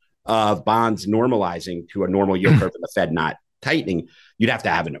effect of bonds normalizing to a normal yield curve and the Fed not tightening, you'd have to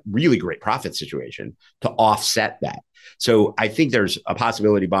have a really great profit situation to offset that. So I think there's a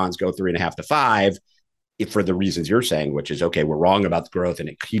possibility bonds go 3.5 to 5 for the reasons you're saying, which is, okay, we're wrong about the growth and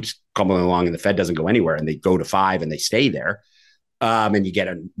it keeps coming along and the Fed doesn't go anywhere and they go to 5 and they stay there. And you get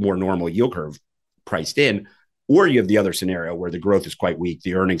a more normal yield curve priced in. Or you have the other scenario where the growth is quite weak,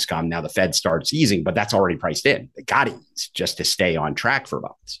 the earnings come, now the Fed starts easing, but that's already priced in. They got to ease just to stay on track for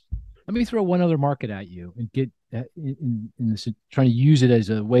bonds. Let me throw one other market at you and get in this, trying to use it as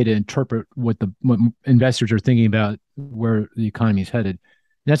a way to interpret what investors are thinking about where the economy is headed.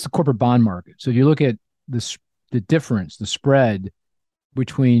 And that's the corporate bond market. So if you look at the difference, the spread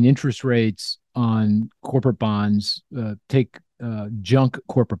between interest rates on corporate bonds, take junk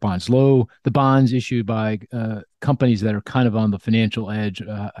corporate bonds, the bonds issued by companies that are kind of on the financial edge,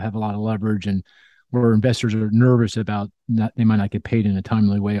 have a lot of leverage, and where investors are nervous about they might not get paid in a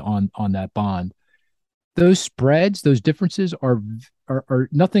timely way on that bond. Those spreads, those differences are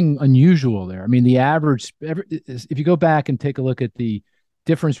nothing unusual there. I mean, the average, if you go back and take a look at the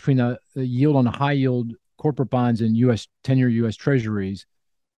difference between the yield on the high yield corporate bonds and 10-year U.S. Treasuries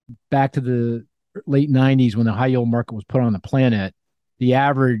back to the late 90s when the high yield market was put on the planet, the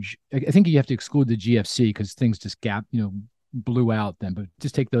average, I think you have to exclude the GFC because things just blew out then, but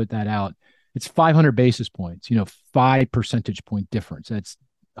just take that out. It's 500 basis points, 5 percentage point difference. That's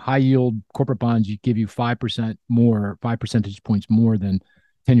high yield corporate bonds. You give you 5% more, 5 percentage points more than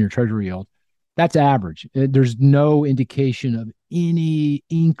 10-year Treasury yield. That's average. There's no indication of any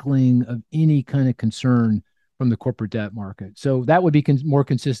inkling of any kind of concern from the corporate debt market. So that would be more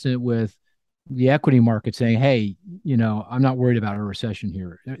consistent with the equity market saying, hey, I'm not worried about a recession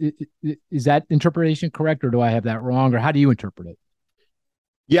here. Is that interpretation correct, or do I have that wrong, or how do you interpret it?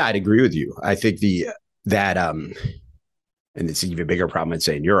 Yeah, I'd agree with you. I think and it's an even bigger problem, I'd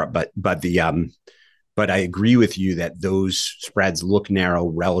say, in Europe, but But I agree with you that those spreads look narrow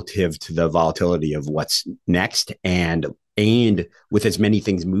relative to the volatility of what's next, and with as many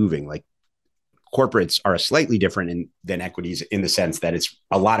things moving, like corporates are slightly different than equities in the sense that it's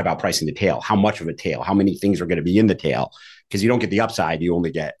a lot about pricing the tail. How much of a tail? How many things are going to be in the tail? Because you don't get the upside, you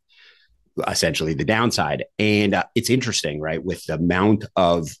only get essentially the downside. And it's interesting, right? With the amount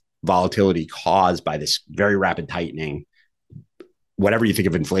of volatility caused by this very rapid tightening, whatever you think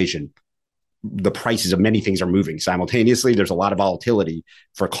of inflation, the prices of many things are moving simultaneously. There's a lot of volatility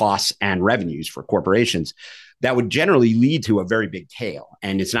for costs and revenues for corporations that would generally lead to a very big tail.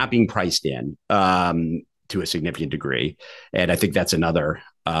 And it's not being priced in to a significant degree. And I think that's another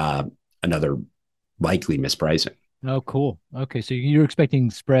likely mispricing. Oh, cool. Okay, so you're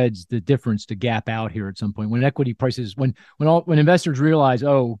expecting spreads, the difference to gap out here at some point when equity prices, when investors realize,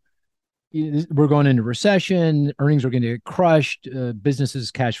 oh, we're going into recession, earnings are going to get crushed,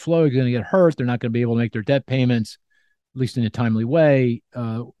 businesses' cash flow is going to get hurt. They're not going to be able to make their debt payments, at least in a timely way.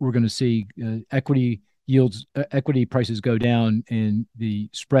 We're going to see equity yields, equity prices go down, and the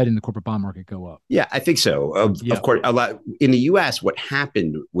spread in the corporate bond market go up. Yeah, I think so. Of course, a lot in the U.S. What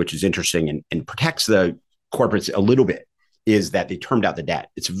happened, which is interesting and protects the corporates a little bit, is that they termed out the debt.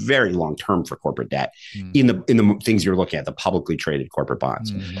 It's very long term for corporate debt in the things you're looking at, the publicly traded corporate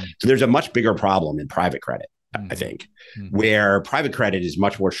bonds. So there's a much bigger problem in private credit, I think, where private credit is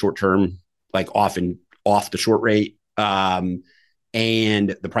much more short term, like often off the short rate, and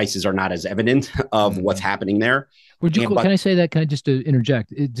the prices are not as evident of what's happening there. Can I say that? Can I just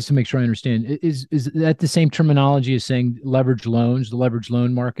interject, just to make sure I understand? Is that the same terminology as saying leveraged loans? The leveraged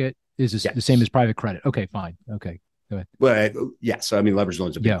loan market is the same as private credit? Okay, fine. Okay. Well, yeah. So I mean, leverage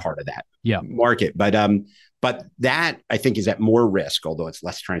loans are a big part of that market, but that I think is at more risk, although it's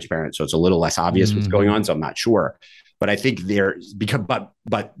less transparent, so it's a little less obvious what's going on. So I'm not sure, but I think but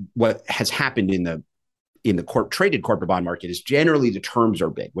what has happened in the traded corporate bond market is generally the terms are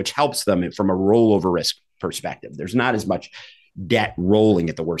big, which helps them from a rollover risk perspective. There's not as much debt rolling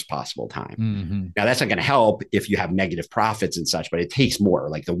at the worst possible time. Now that's not going to help if you have negative profits and such, but it takes more.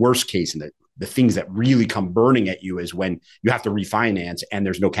 Like the worst case and the things that really come burning at you is when you have to refinance and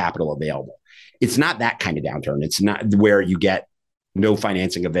there's no capital available. It's not that kind of downturn. It's not where you get no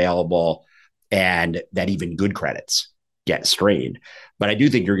financing available and that even good credits get strained. But I do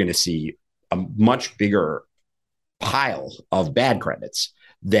think you're going to see a much bigger pile of bad credits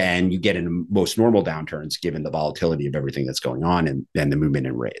than you get in most normal downturns, given the volatility of everything that's going on and the movement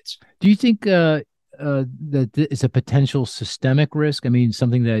in rates. Do you think that it's a potential systemic risk? I mean,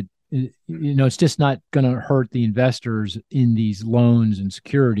 something that, it's just not going to hurt the investors in these loans and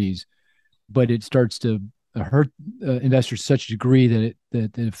securities, but it starts to hurt investors to such a degree that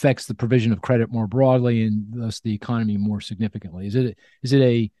it affects the provision of credit more broadly and thus the economy more significantly. Is it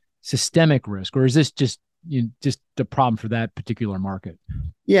a systemic risk, or is this just a problem for that particular market?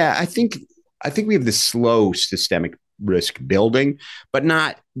 Yeah, I think we have this slow systemic risk building, but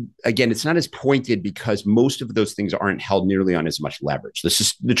not, again, it's not as pointed because most of those things aren't held nearly on as much leverage.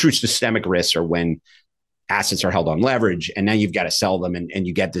 The true systemic risks are when assets are held on leverage and now you've got to sell them and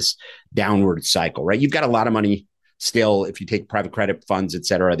you get this downward cycle, right? You've got a lot of money still. If you take private credit funds, et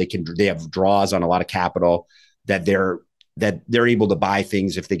cetera, they have draws on a lot of capital that they're able to buy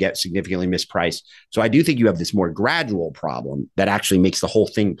things if they get significantly mispriced. So I do think you have this more gradual problem that actually makes the whole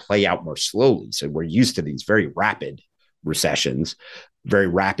thing play out more slowly. So we're used to these very rapid recessions, very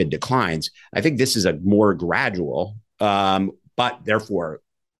rapid declines. I think this is a more gradual, but therefore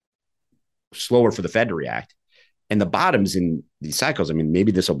slower for the Fed to react. And the bottoms in these cycles, I mean,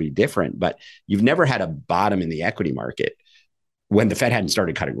 maybe this will be different, but you've never had a bottom in the equity market when the Fed hadn't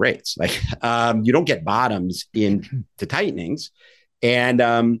started cutting rates. Like you don't get bottoms into tightenings, and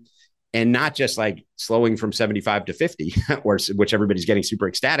not just like slowing from 75 to 50, which everybody's getting super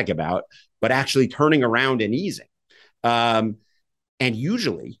ecstatic about, but actually turning around and easing. And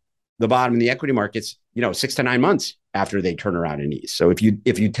usually the bottom in the equity markets, 6 to 9 months after they turn around and ease. So if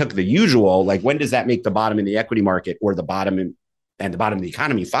you took the usual, like when does that make the bottom in the equity market, or the bottom and the bottom of the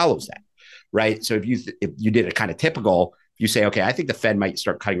economy follows that, right? So if you did a kind of typical, you say, okay, I think the Fed might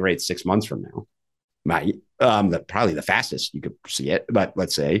start cutting rates 6 months from now. Probably the fastest you could see it, but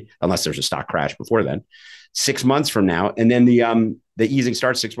let's say, unless there's a stock crash before then, 6 months from now. And then the easing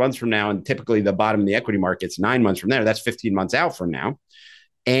starts 6 months from now. And typically the bottom of the equity market's 9 months from there. That's 15 months out from now.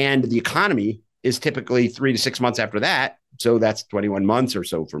 And the economy is typically 3 to 6 months after that. So that's 21 months or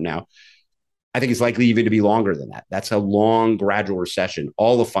so from now. I think it's likely even to be longer than that. That's a long gradual recession,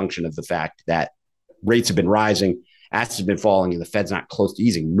 all a function of the fact that rates have been rising, assets have been falling, and the Fed's not close to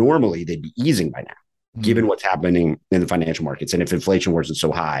easing. Normally, they'd be easing by now. given what's happening in the financial markets. And if inflation wasn't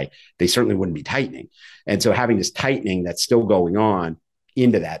so high, they certainly wouldn't be tightening. And so having this tightening that's still going on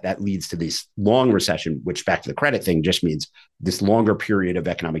into that leads to this long recession, which back to the credit thing just means this longer period of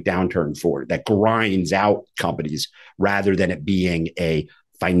economic downturn for that grinds out companies rather than it being a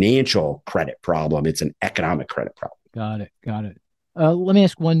financial credit problem. It's an economic credit problem. Got it. Let me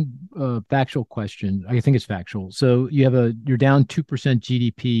ask one factual question. I think it's factual. So you're down 2%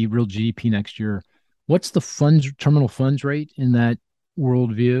 GDP, real GDP next year. What's the terminal funds rate in that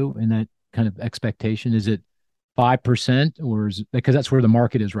worldview, in that kind of expectation? Is it 5%, or is it, because that's where the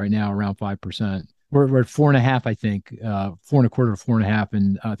market is right now, around 5%? We're at 4.5%, I think, 4.25% to 4.5%,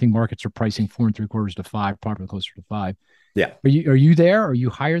 and I think markets are pricing 4.75% to 5%, probably closer to 5%. Yeah. Are you there? Are you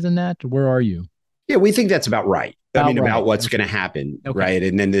higher than that? Where are you? Yeah, we think that's about right. About what's okay. going to happen, right?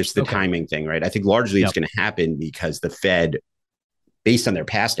 And then there's the timing thing, right? I think largely it's going to happen because the Fed, based on their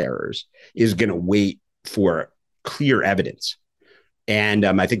past errors, is going to wait for clear evidence. And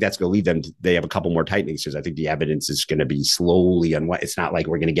I think that's going to lead them. They have a couple more tightenings because I think the evidence is going to be slowly it's not like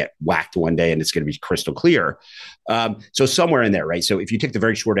we're going to get whacked one day and it's going to be crystal clear. So somewhere in there, right? So if you take the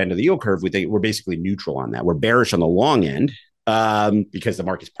very short end of the yield curve, we're basically neutral on that. We're bearish on the long end because the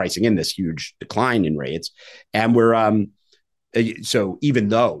market's pricing in this huge decline in rates. And so even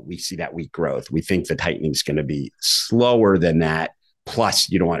though we see that weak growth, we think the tightening is going to be slower than that. Plus,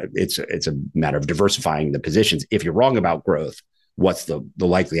 you don't want it's a matter of diversifying the positions. If you're wrong about growth, what's the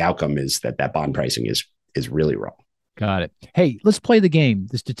likely outcome is that bond pricing is really wrong. Got it. Hey, let's play the game,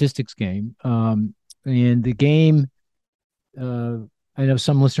 the statistics game. And the game, I know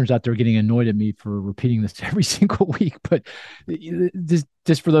some listeners out there are getting annoyed at me for repeating this every single week, but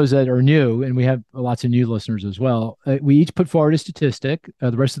just for those that are new, and we have lots of new listeners as well, we each put forward a statistic.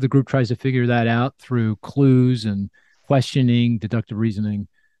 The rest of the group tries to figure that out through clues and questioning, deductive reasoning.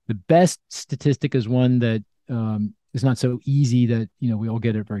 The best statistic is one that is not so easy that we all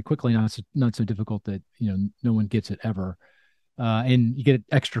get it very quickly. Not so difficult that no one gets it ever, and you get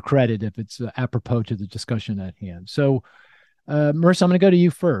extra credit if it's apropos to the discussion at hand. So, Marissa, I'm going to go to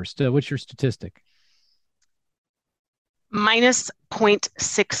you first. What's your statistic? Minus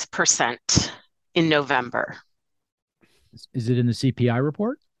 0.6% in November. Is it in the CPI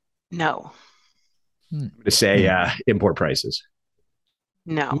report? No. To say import prices.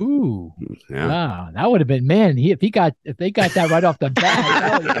 No. Ooh, yeah. That would have been, man. If they got that right off the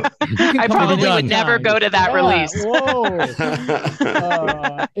bat, I probably would never go to that release. Whoa.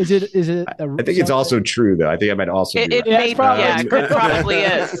 Is it? I think it's also true, though. I think I might also. It probably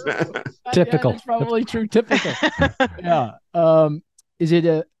is. Typical. It's probably true. Typical. Yeah. Is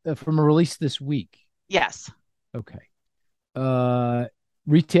it from a release this week? Yes. Okay.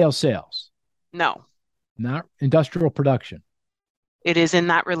 Retail sales? No. Not industrial production. It is in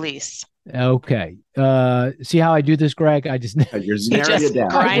that release. Okay. See how I do this, Greg? I just you're narrowing it down.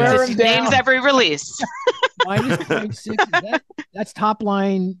 Grinds his names every release. Minus 0.6. That's top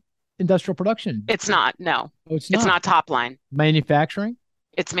line industrial production. It's not. No. Oh, it's not top line. Manufacturing?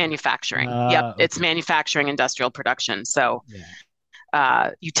 It's manufacturing. Yep. It's manufacturing industrial production. So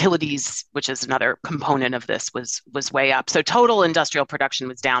utilities, which is another component of this, was way up. So total industrial production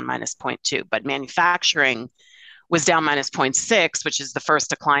was down minus 0.2, but manufacturing was down minus 0.6, which is the first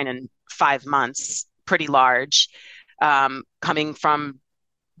decline in 5 months, pretty large, coming from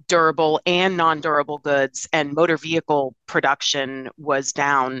durable and non-durable goods. And motor vehicle production was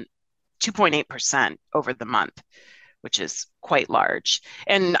down 2.8% over the month, which is quite large.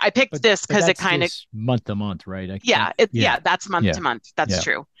 And I picked this because it kind of month to month, right? That's month to month. That's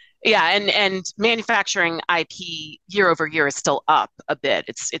true. Yeah, and manufacturing IP year over year is still up a bit.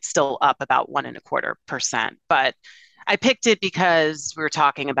 It's still up about 1.25%. But I picked it because we were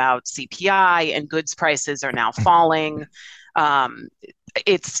talking about CPI and goods prices are now falling.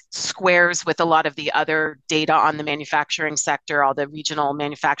 It squares with a lot of the other data on the manufacturing sector. All the regional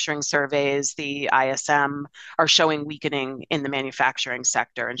manufacturing surveys, the ISM, are showing weakening in the manufacturing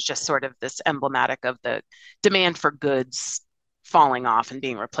sector. And it's just sort of this emblematic of the demand for goods falling off and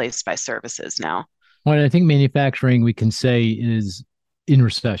being replaced by services now. Well, I think manufacturing, we can say, is in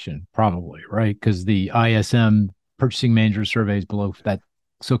recession, probably, right? Because the ISM purchasing manager survey is below that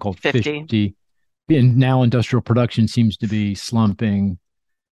so-called 50. And now industrial production seems to be slumping.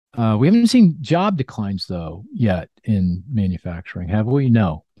 We haven't seen job declines, though, yet in manufacturing, have we?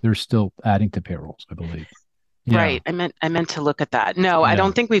 No, they're still adding to payrolls, I believe. Yeah. Right. I meant to look at that. No, I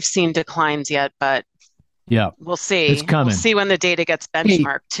don't think we've seen declines yet, but we'll see. It's coming. We'll see when the data gets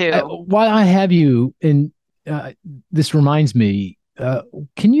benchmarked too. While I have you, and this reminds me,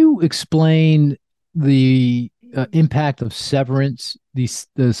 can you explain the impact of severance, the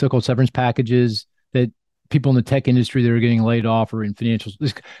so-called severance packages that people in the tech industry that are getting laid off or in financial.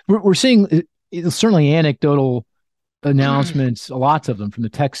 We're seeing certainly anecdotal announcements, lots of them from the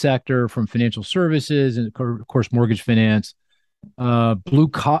tech sector, from financial services, and of course mortgage finance,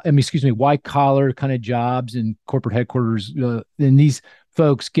 white collar kind of jobs in corporate headquarters. And these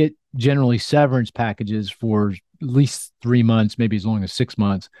folks get generally severance packages for at least 3 months, maybe as long as 6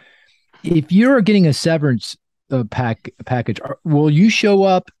 months. If you're getting a severance package, will you show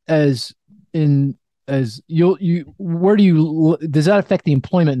up as where do you, does that affect the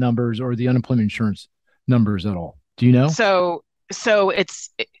employment numbers or the unemployment insurance numbers at all? Do you know? So it's,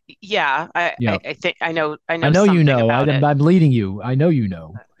 yeah, I think I know you know. I'm leading you. I know you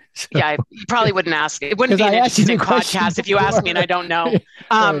know. So. Yeah, you probably wouldn't ask. It wouldn't be an interesting podcast if you asked me and I don't know.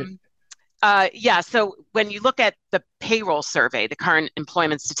 Yeah. So when you look at the payroll survey, the current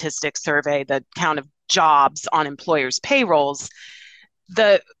employment statistics survey, the count of jobs on employers' payrolls,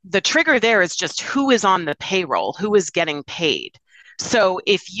 the trigger there is just who is on the payroll, who is getting paid. So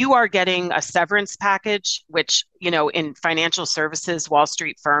if you are getting a severance package, which, in financial services, Wall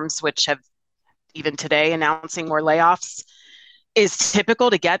Street firms, which have even today announcing more layoffs, is typical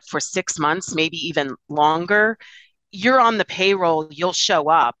to get for 6 months, maybe even longer, you're on the payroll, you'll show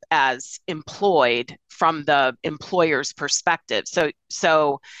up as employed from the employer's perspective.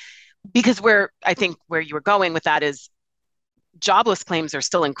 So because I think where you were going with that is jobless claims are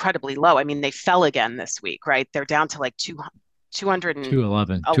still incredibly low. I mean, they fell again this week, right? They're down to like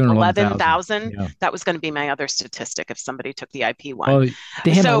 211,000. Yeah. That was going to be my other statistic if somebody took the IP one. Oh,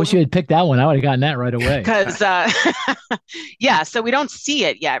 damn, I wish you had picked that one. I would have gotten that right away. Because, so we don't see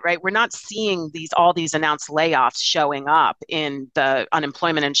it yet, right? We're not seeing all these announced layoffs showing up in the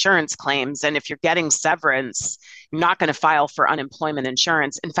unemployment insurance claims. And if you're getting severance, you're not going to file for unemployment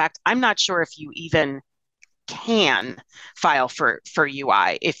insurance. In fact, I'm not sure if you even can file for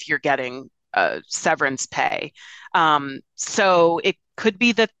UI if you're getting severance pay. So it could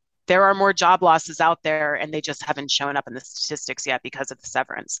be that there are more job losses out there and they just haven't shown up in the statistics yet because of the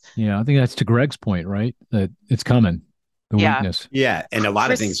severance. Yeah, I think that's to Greg's point, right? That it's coming, weakness. Yeah, and a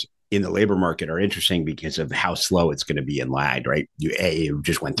lot of things in the labor market are interesting because of how slow it's going to be in lagged, right? You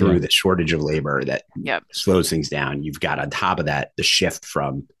just went through the shortage of labor that slows things down. You've got on top of that the shift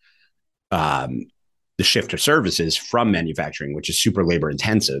to services from manufacturing, which is super labor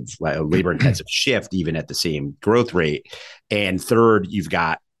intensive shift, even at the same growth rate. And third, you've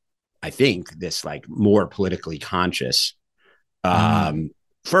got, I think, this like more politically conscious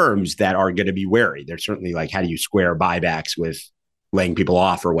firms that are going to be wary. They're certainly like, how do you square buybacks with laying people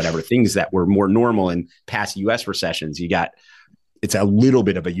off or whatever, things that were more normal in past US recessions. It's a little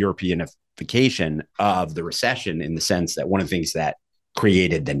bit of a Europeanification of the recession in the sense that one of the things that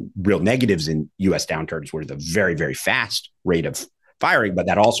created the real negatives in US downturns were the very, very fast rate of firing, but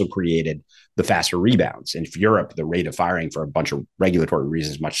that also created the faster rebounds. And for Europe, the rate of firing for a bunch of regulatory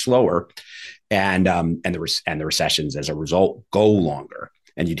reasons much slower, and the recessions as a result go longer.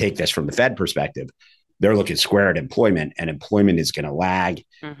 And you take this from the Fed perspective, they're looking square at employment, and employment is going to lag,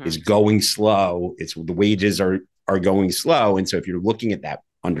 is going slow. The wages are going slow, and so if you're looking at that,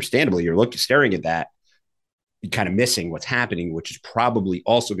 understandably, staring at that, kind of missing what's happening, which is probably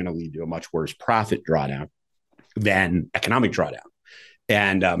also going to lead to a much worse profit drawdown than economic drawdown.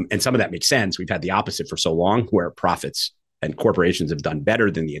 And some of that makes sense. We've had the opposite for so long, where profits and corporations have done better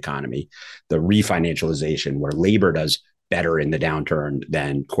than the economy. The refinancialization, where labor does better in the downturn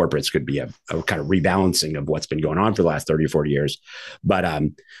than corporates, could be a kind of rebalancing of what's been going on for the last 30 or 40 years.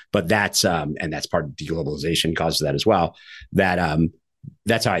 But that's and that's part of deglobalization causes that as well.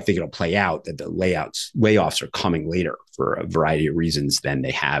 That's how I think it'll play out, that the layoffs are coming later for a variety of reasons than they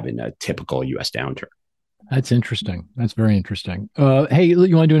have in a typical US downturn. That's interesting. That's very interesting. Hey,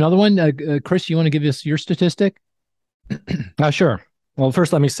 you want to do another one? Chris, you want to give us your statistic? Sure. Well,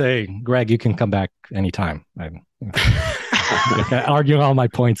 first, let me say, Greg, you can come back anytime. I'm arguing all my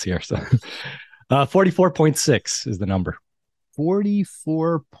points here. So 44.6 is the number.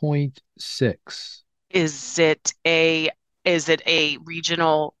 44.6. Is it a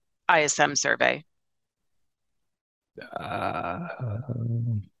regional ISM survey?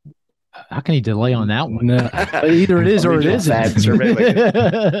 How can he delay on that one? Either it is or it isn't. Survey.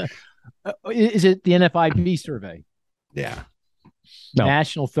 Is it the NFIB survey? Yeah. No.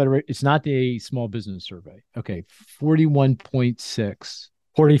 National Federation. It's not the Small Business Survey. Okay. 41.6.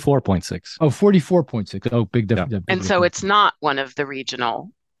 44.6. Oh, 44.6. Oh, big difference. Yeah. And so it's not one of the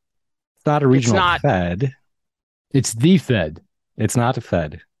regional. It's not a regional Fed. It's the Fed. It's not a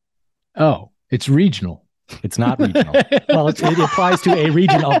Fed. Oh, it's regional. It's not regional. Well, it applies to a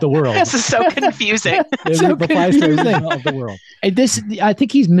region of the world. This is so confusing. It applies to a region of the world. And I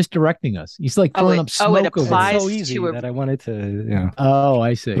think he's misdirecting us. He's like throwing up smoke. It applies It's so easy to that I wanted to, Oh,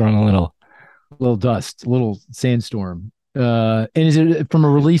 I see. throw in a little dust, a little sandstorm. And is it from a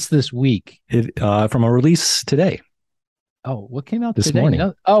release this week? From a release today. Oh, what came out This today?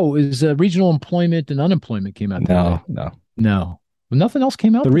 morning. Is regional employment and unemployment came out today? No. Well, nothing else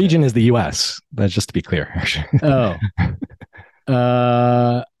came out. The region is the U.S. That's just to be clear. Oh,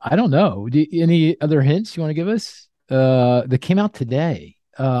 I don't know. Any other hints you want to give us? That came out today.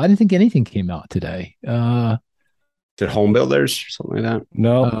 I didn't think anything came out today. Did Home Builders or something like that?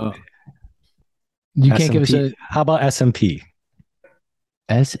 No. You can't give us a. How about S&P?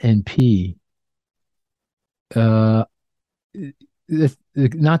 S&P. Not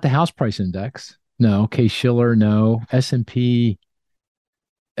the house price index. No. Case-Shiller. No. S&P.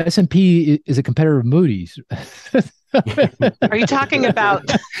 S&P is a competitor of Moody's. Are you talking about?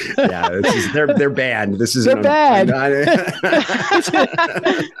 Yeah, they're banned. This is bad.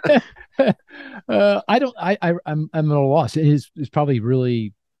 I'm at a loss. It's probably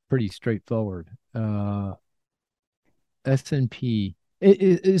really pretty straightforward. S&P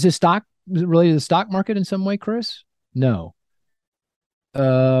is it stock? Is it related to the stock market in some way, Chris? No.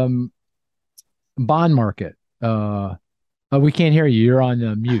 Bond market. We can't hear you. You're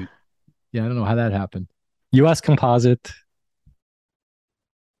on mute. Yeah, I don't know how that happened. U.S. Composite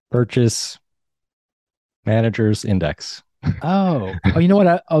Purchase Managers Index. Oh, you know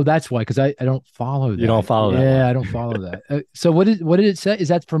what? That's why, because I don't follow that. You don't follow that. Yeah, I don't follow that. So what did it say? Is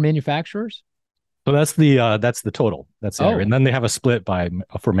that for manufacturers? So that's the total. That's it. And then they have a split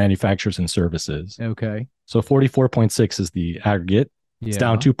for manufacturers and services. Okay. So 44.6 is the aggregate. It's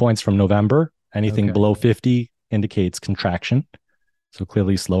down 2 points from November. Anything below 50 indicates contraction. So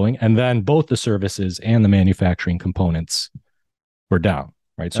clearly slowing. And then both the services and the manufacturing components were down,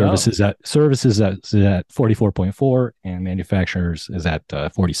 right? Services at 44.4 and manufacturers is at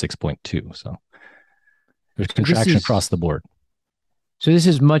 46.2. So there's contraction across the board. So this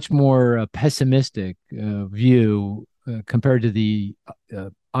is much more pessimistic view compared to the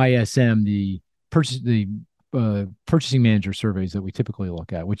ISM, the purchasing manager surveys that we typically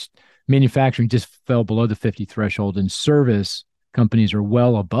look at, which manufacturing just fell below the 50 threshold, and service companies are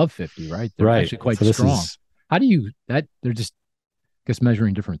well above 50, right? They're actually quite strong. How do you that? They're just, I guess,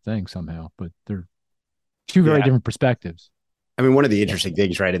 measuring different things somehow, but they're two very different perspectives. I mean, one of the interesting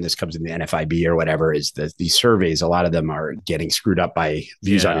things, right, and this comes in the NFIB or whatever, is that these surveys, a lot of them are getting screwed up by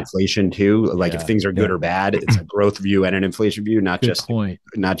views on inflation too. Like if things are good or bad, it's a growth view and an inflation view, not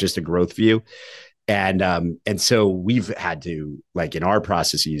just a growth view. And so we've had to, like in our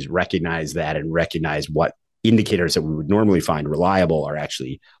processes, recognize that and recognize what indicators that we would normally find reliable are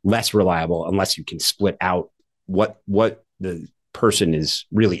actually less reliable unless you can split out what the person is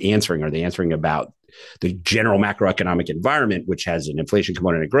really answering. Are they answering about the general macroeconomic environment, which has an inflation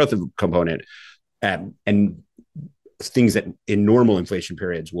component and growth component, and things that in normal inflation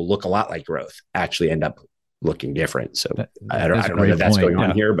periods will look a lot like growth actually end up looking different. So I don't know that that's going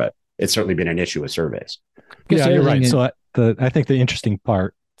on here, but it's certainly been an issue with surveys. Yeah, you're right. So I think the interesting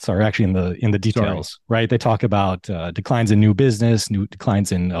part, actually in the details, right? They talk about declines in new business,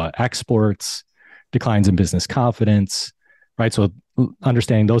 declines in exports, declines in business confidence, right? So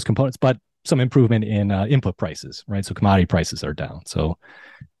understanding those components, but some improvement in input prices, right? So commodity prices are down. So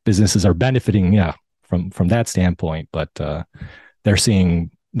businesses are benefiting, from that standpoint, but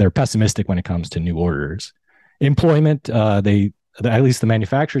they're pessimistic when it comes to new orders. Employment, at least the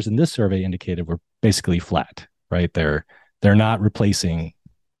manufacturers in this survey indicated were basically flat, right? They're not replacing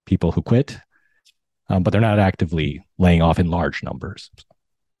people who quit, but they're not actively laying off in large numbers.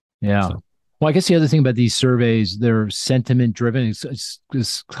 Yeah. So, well, I guess the other thing about these surveys, they're sentiment driven.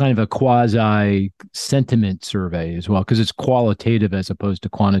 It's kind of a quasi sentiment survey as well, because it's qualitative as opposed to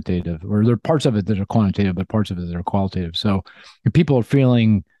quantitative, or there are parts of it that are quantitative, but parts of it that are qualitative. So if people are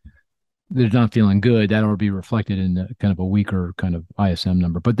feeling they're not feeling good, that'll be reflected in kind of a weaker kind of ISM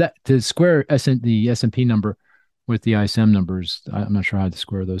number. But that to square the S&P number with the ISM numbers, I'm not sure how to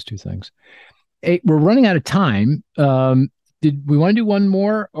square those two things. Hey, we're running out of time. Did we want to do one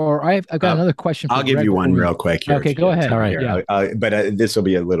more, or I've got another question? I'll give you one real quick here. Okay, go ahead. All right. But this will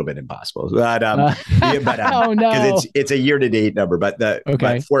be a little bit impossible. But, oh no, because it's a year-to-date number. But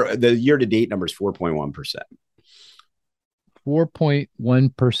for the year-to-date number is 4.1%.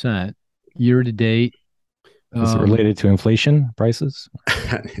 4.1% year-to-date. Is it related to inflation prices?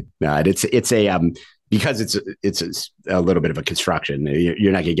 No, it's a because it's a little bit of a construction.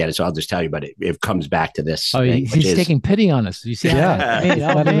 You're not going to get it, so I'll just tell you. But it comes back to this. Oh, he's taking pity on us. You see? Not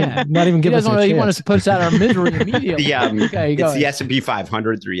even give us a chance. He wants to put us out of our misery immediately. It's the S&P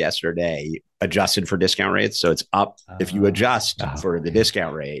 500 through yesterday, adjusted for discount rates. So it's up. If you adjust for the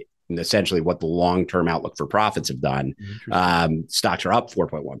discount rate, and essentially what the long-term outlook for profits have done, stocks are up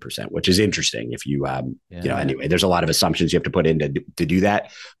 4.1%, which is interesting. If you, anyway, there's a lot of assumptions you have to put in to do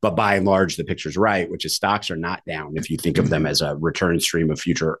that. But by and large, the picture's right, which is stocks are not down. If you think of them as a return stream of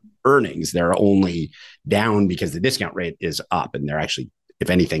future earnings, they're only down because the discount rate is up. And they're actually, if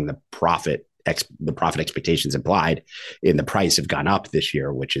anything, the profit expectations implied in the price have gone up this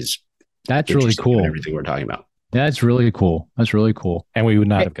year, which is really cool. Everything we're talking about. That's really cool. And we would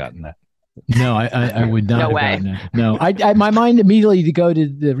not have gotten that. No, I would not. No have way. Gotten that. No, I my mind immediately to go to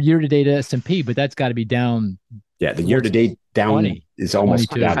the year-to-date S&P, but that's got to be down. Yeah, the year-to-date down 20, is almost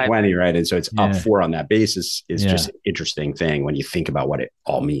 22. Down 20, right? And so it's up 4 on that basis is just an interesting thing when you think about what it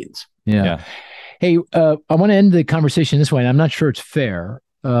all means. Yeah. Hey, I want to end the conversation this way. And I'm not sure it's fair,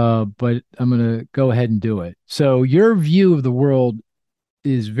 but I'm going to go ahead and do it. So your view of the world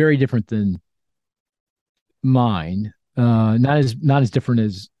is very different than mine, not as different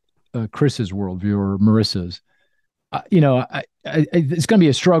as Chris's worldview or Marissa's. It's going to be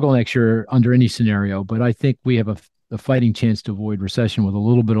a struggle next year under any scenario, but I think we have a fighting chance to avoid recession with a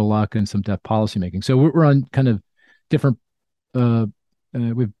little bit of luck and some deft policy making. So we're on kind of different, we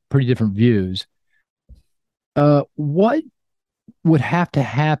have pretty different views. What would have to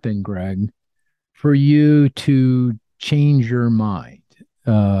happen, Greg, for you to change your mind,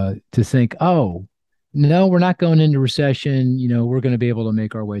 to think, oh, no, we're not going into recession. We're going to be able to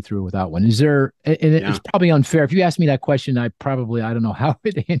make our way through without one. Is there, and it's probably unfair. If you ask me that question, I don't know how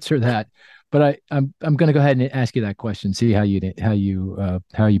to answer that, but I'm going to go ahead and ask you that question, see how you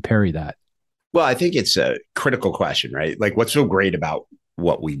parry that. Well, I think it's a critical question, right? Like, what's so great about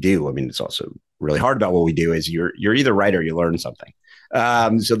what we do? I mean, it's also really hard about what we do is you're either right or you learn something.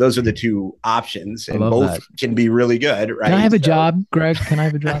 So those are the two options, and both can be really good, right? Can I have a job, Greg? Can I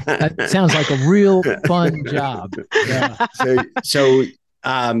have a job? That sounds like a real fun job. Yeah. So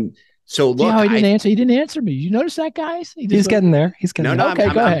look, see how he didn't answer. He didn't answer me. You notice that, guys? He's getting there. He's getting there. Okay,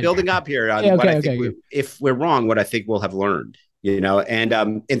 go ahead. I'm building up here on what I think if we're wrong, what I think we'll have learned.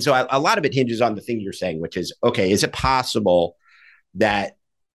 And so a lot of it hinges on the thing you're saying, which is, okay, is it possible that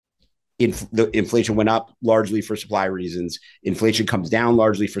the inflation went up largely for supply reasons, inflation comes down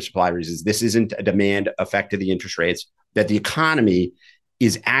largely for supply reasons, this isn't a demand effect of the interest rates, that the economy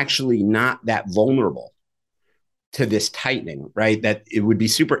is actually not that vulnerable to this tightening, right? That it would be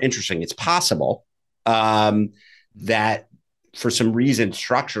super interesting. It's possible that for some reason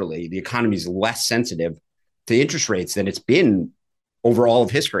structurally, the economy is less sensitive to interest rates than it's been over all of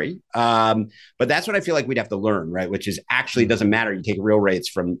history. But that's what I feel like we'd have to learn, right? Which is actually doesn't matter. You take real rates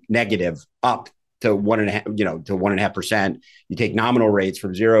from negative up to 1.5%, to 1.5%. You take nominal rates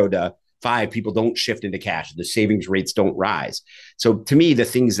from 0 to 5. People don't shift into cash. The savings rates don't rise. So to me, the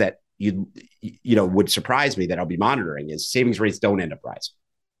things that would surprise me that I'll be monitoring is savings rates don't end up rising,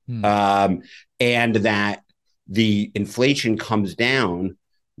 and that the inflation comes down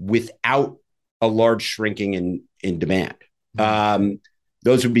without a large shrinking in demand.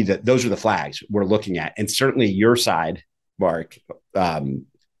 Those are the flags we're looking at. And certainly your side, Mark, the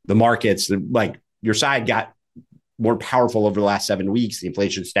markets, like your side got more powerful over the last 7 weeks, the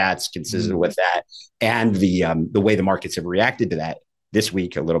inflation stats consistent with that. And the way the markets have reacted to that this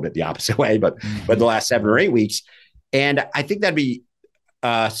week, a little bit the opposite way, but the last 7 or 8 weeks. And I think that'd be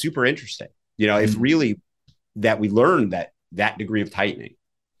super interesting, if really that we learned that degree of tightening,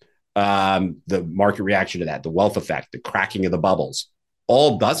 the market reaction to that, the wealth effect, the cracking of the bubbles,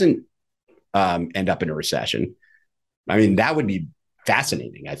 all doesn't end up in a recession. I mean, that would be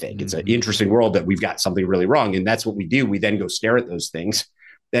fascinating. I think it's an interesting world that we've got something really wrong. And that's what we do. We then go stare at those things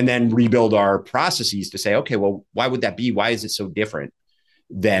and then rebuild our processes to say, okay, well, why would that be? Why is it so different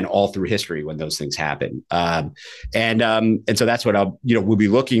than all through history when those things happen? And so that's what we'll be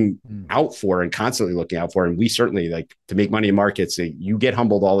looking out for and constantly looking out for. And we certainly like to make money in markets. You get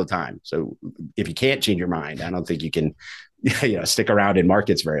humbled all the time. So if you can't change your mind, I don't think you can, stick around in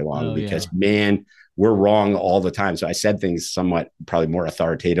markets very long because man, we're wrong all the time. So I said things somewhat probably more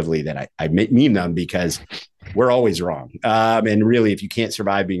authoritatively than I mean them because we're always wrong. And really, if you can't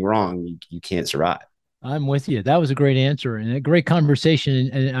survive being wrong, you can't survive. I'm with you. That was a great answer and a great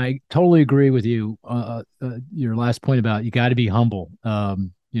conversation. And I totally agree with you. Your last point about you got to be humble.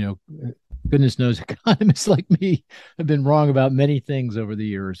 Goodness knows economists like me have been wrong about many things over the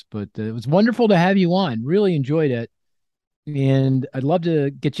years, but it was wonderful to have you on. Really enjoyed it. And I'd love to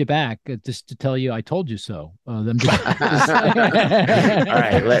get you back just to tell you I told you so. All right,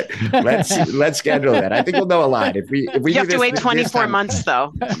 let's schedule that. I think we'll know a lot if we You have to wait 24 months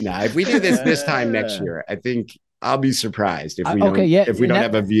though. Nah, if we do this time next year, I think I'll be surprised if we don't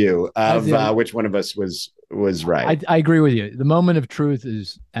have a view of which one of us was right. I agree with you. The moment of truth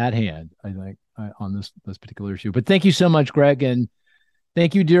is at hand, I think, on this particular issue. But thank you so much, Greg, and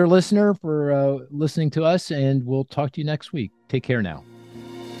thank you, dear listener, for listening to us, and we'll talk to you next week. Take care now.